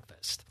good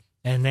breakfast.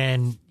 And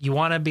then you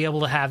want to be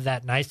able to have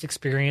that nice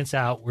experience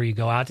out where you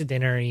go out to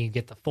dinner and you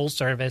get the full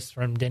service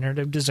from dinner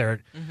to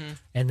dessert.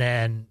 And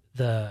then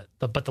the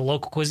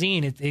local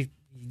cuisine,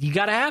 you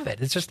got to have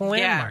it. It's just a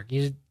landmark.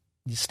 You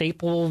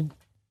staple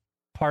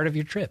part of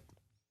your trip.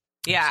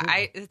 Yeah.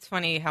 Absolutely. It's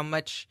funny how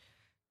much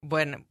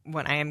when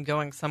I am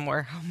going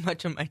somewhere, how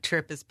much of my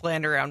trip is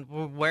planned around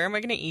where am I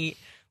going to eat?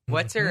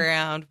 What's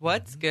around?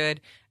 What's good?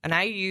 And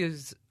I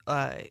use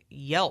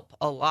Yelp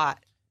a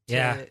lot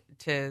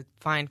to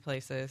find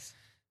places.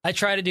 I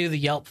try to do the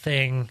Yelp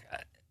thing,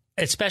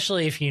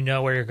 especially if you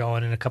know where you're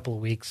going in a couple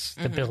of weeks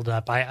to build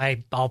up.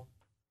 I'll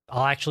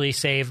actually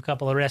save a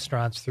couple of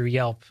restaurants through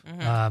Yelp.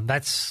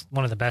 That's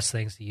one of the best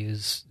things to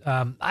use.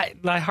 I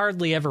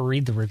hardly ever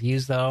read the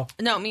reviews though.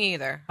 No, me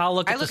either. I'll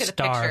look at the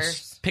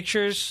stars,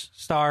 pictures,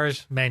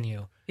 stars,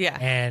 menu. Yeah,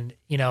 and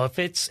if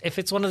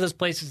it's one of those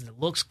places that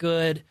looks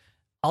good,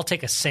 I'll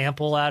take a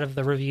sample out of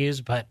the reviews,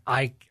 but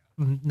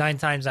 9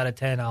 times out of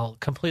 10, I'll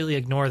completely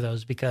ignore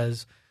those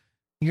because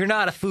you're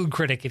not a food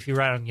critic if you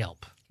write on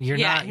Yelp. You're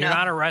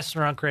not a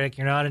restaurant critic.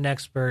 You're not an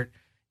expert.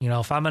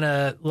 If I'm going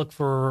to look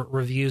for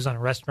reviews on a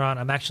restaurant,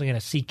 I'm actually going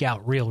to seek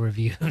out real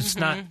reviews,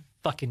 not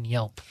fucking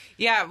Yelp.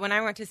 Yeah, when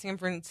I went to San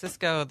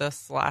Francisco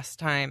this last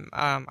time,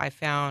 I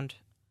found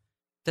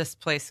this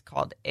place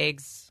called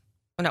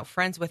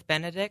Friends with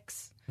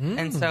Benedict's.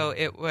 And so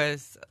it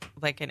was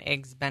like an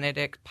Eggs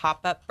Benedict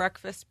pop-up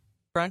breakfast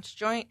brunch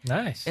joint.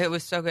 Nice. It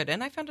was so good.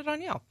 And I found it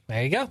on Yelp.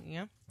 There you go.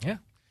 Yeah.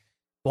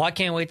 Well, I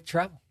can't wait to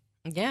travel.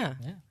 Yeah.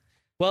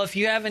 Well, if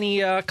you have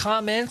any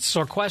comments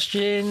or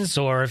questions,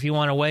 or if you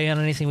want to weigh in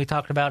on anything we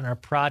talked about in our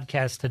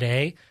podcast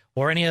today,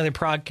 or any other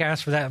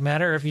podcast for that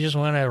matter, if you just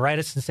want to write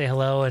us and say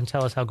hello and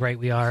tell us how great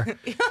we are,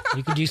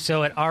 you can do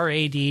so at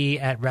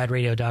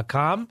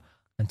rad@radradio.com.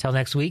 Until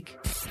next week,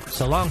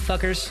 so long,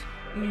 fuckers.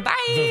 Bye.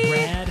 The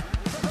RAD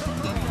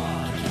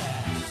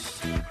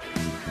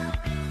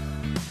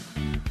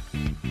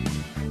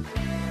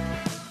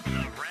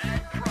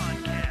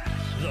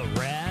Prodcast. The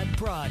RAD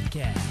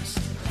Prodcast.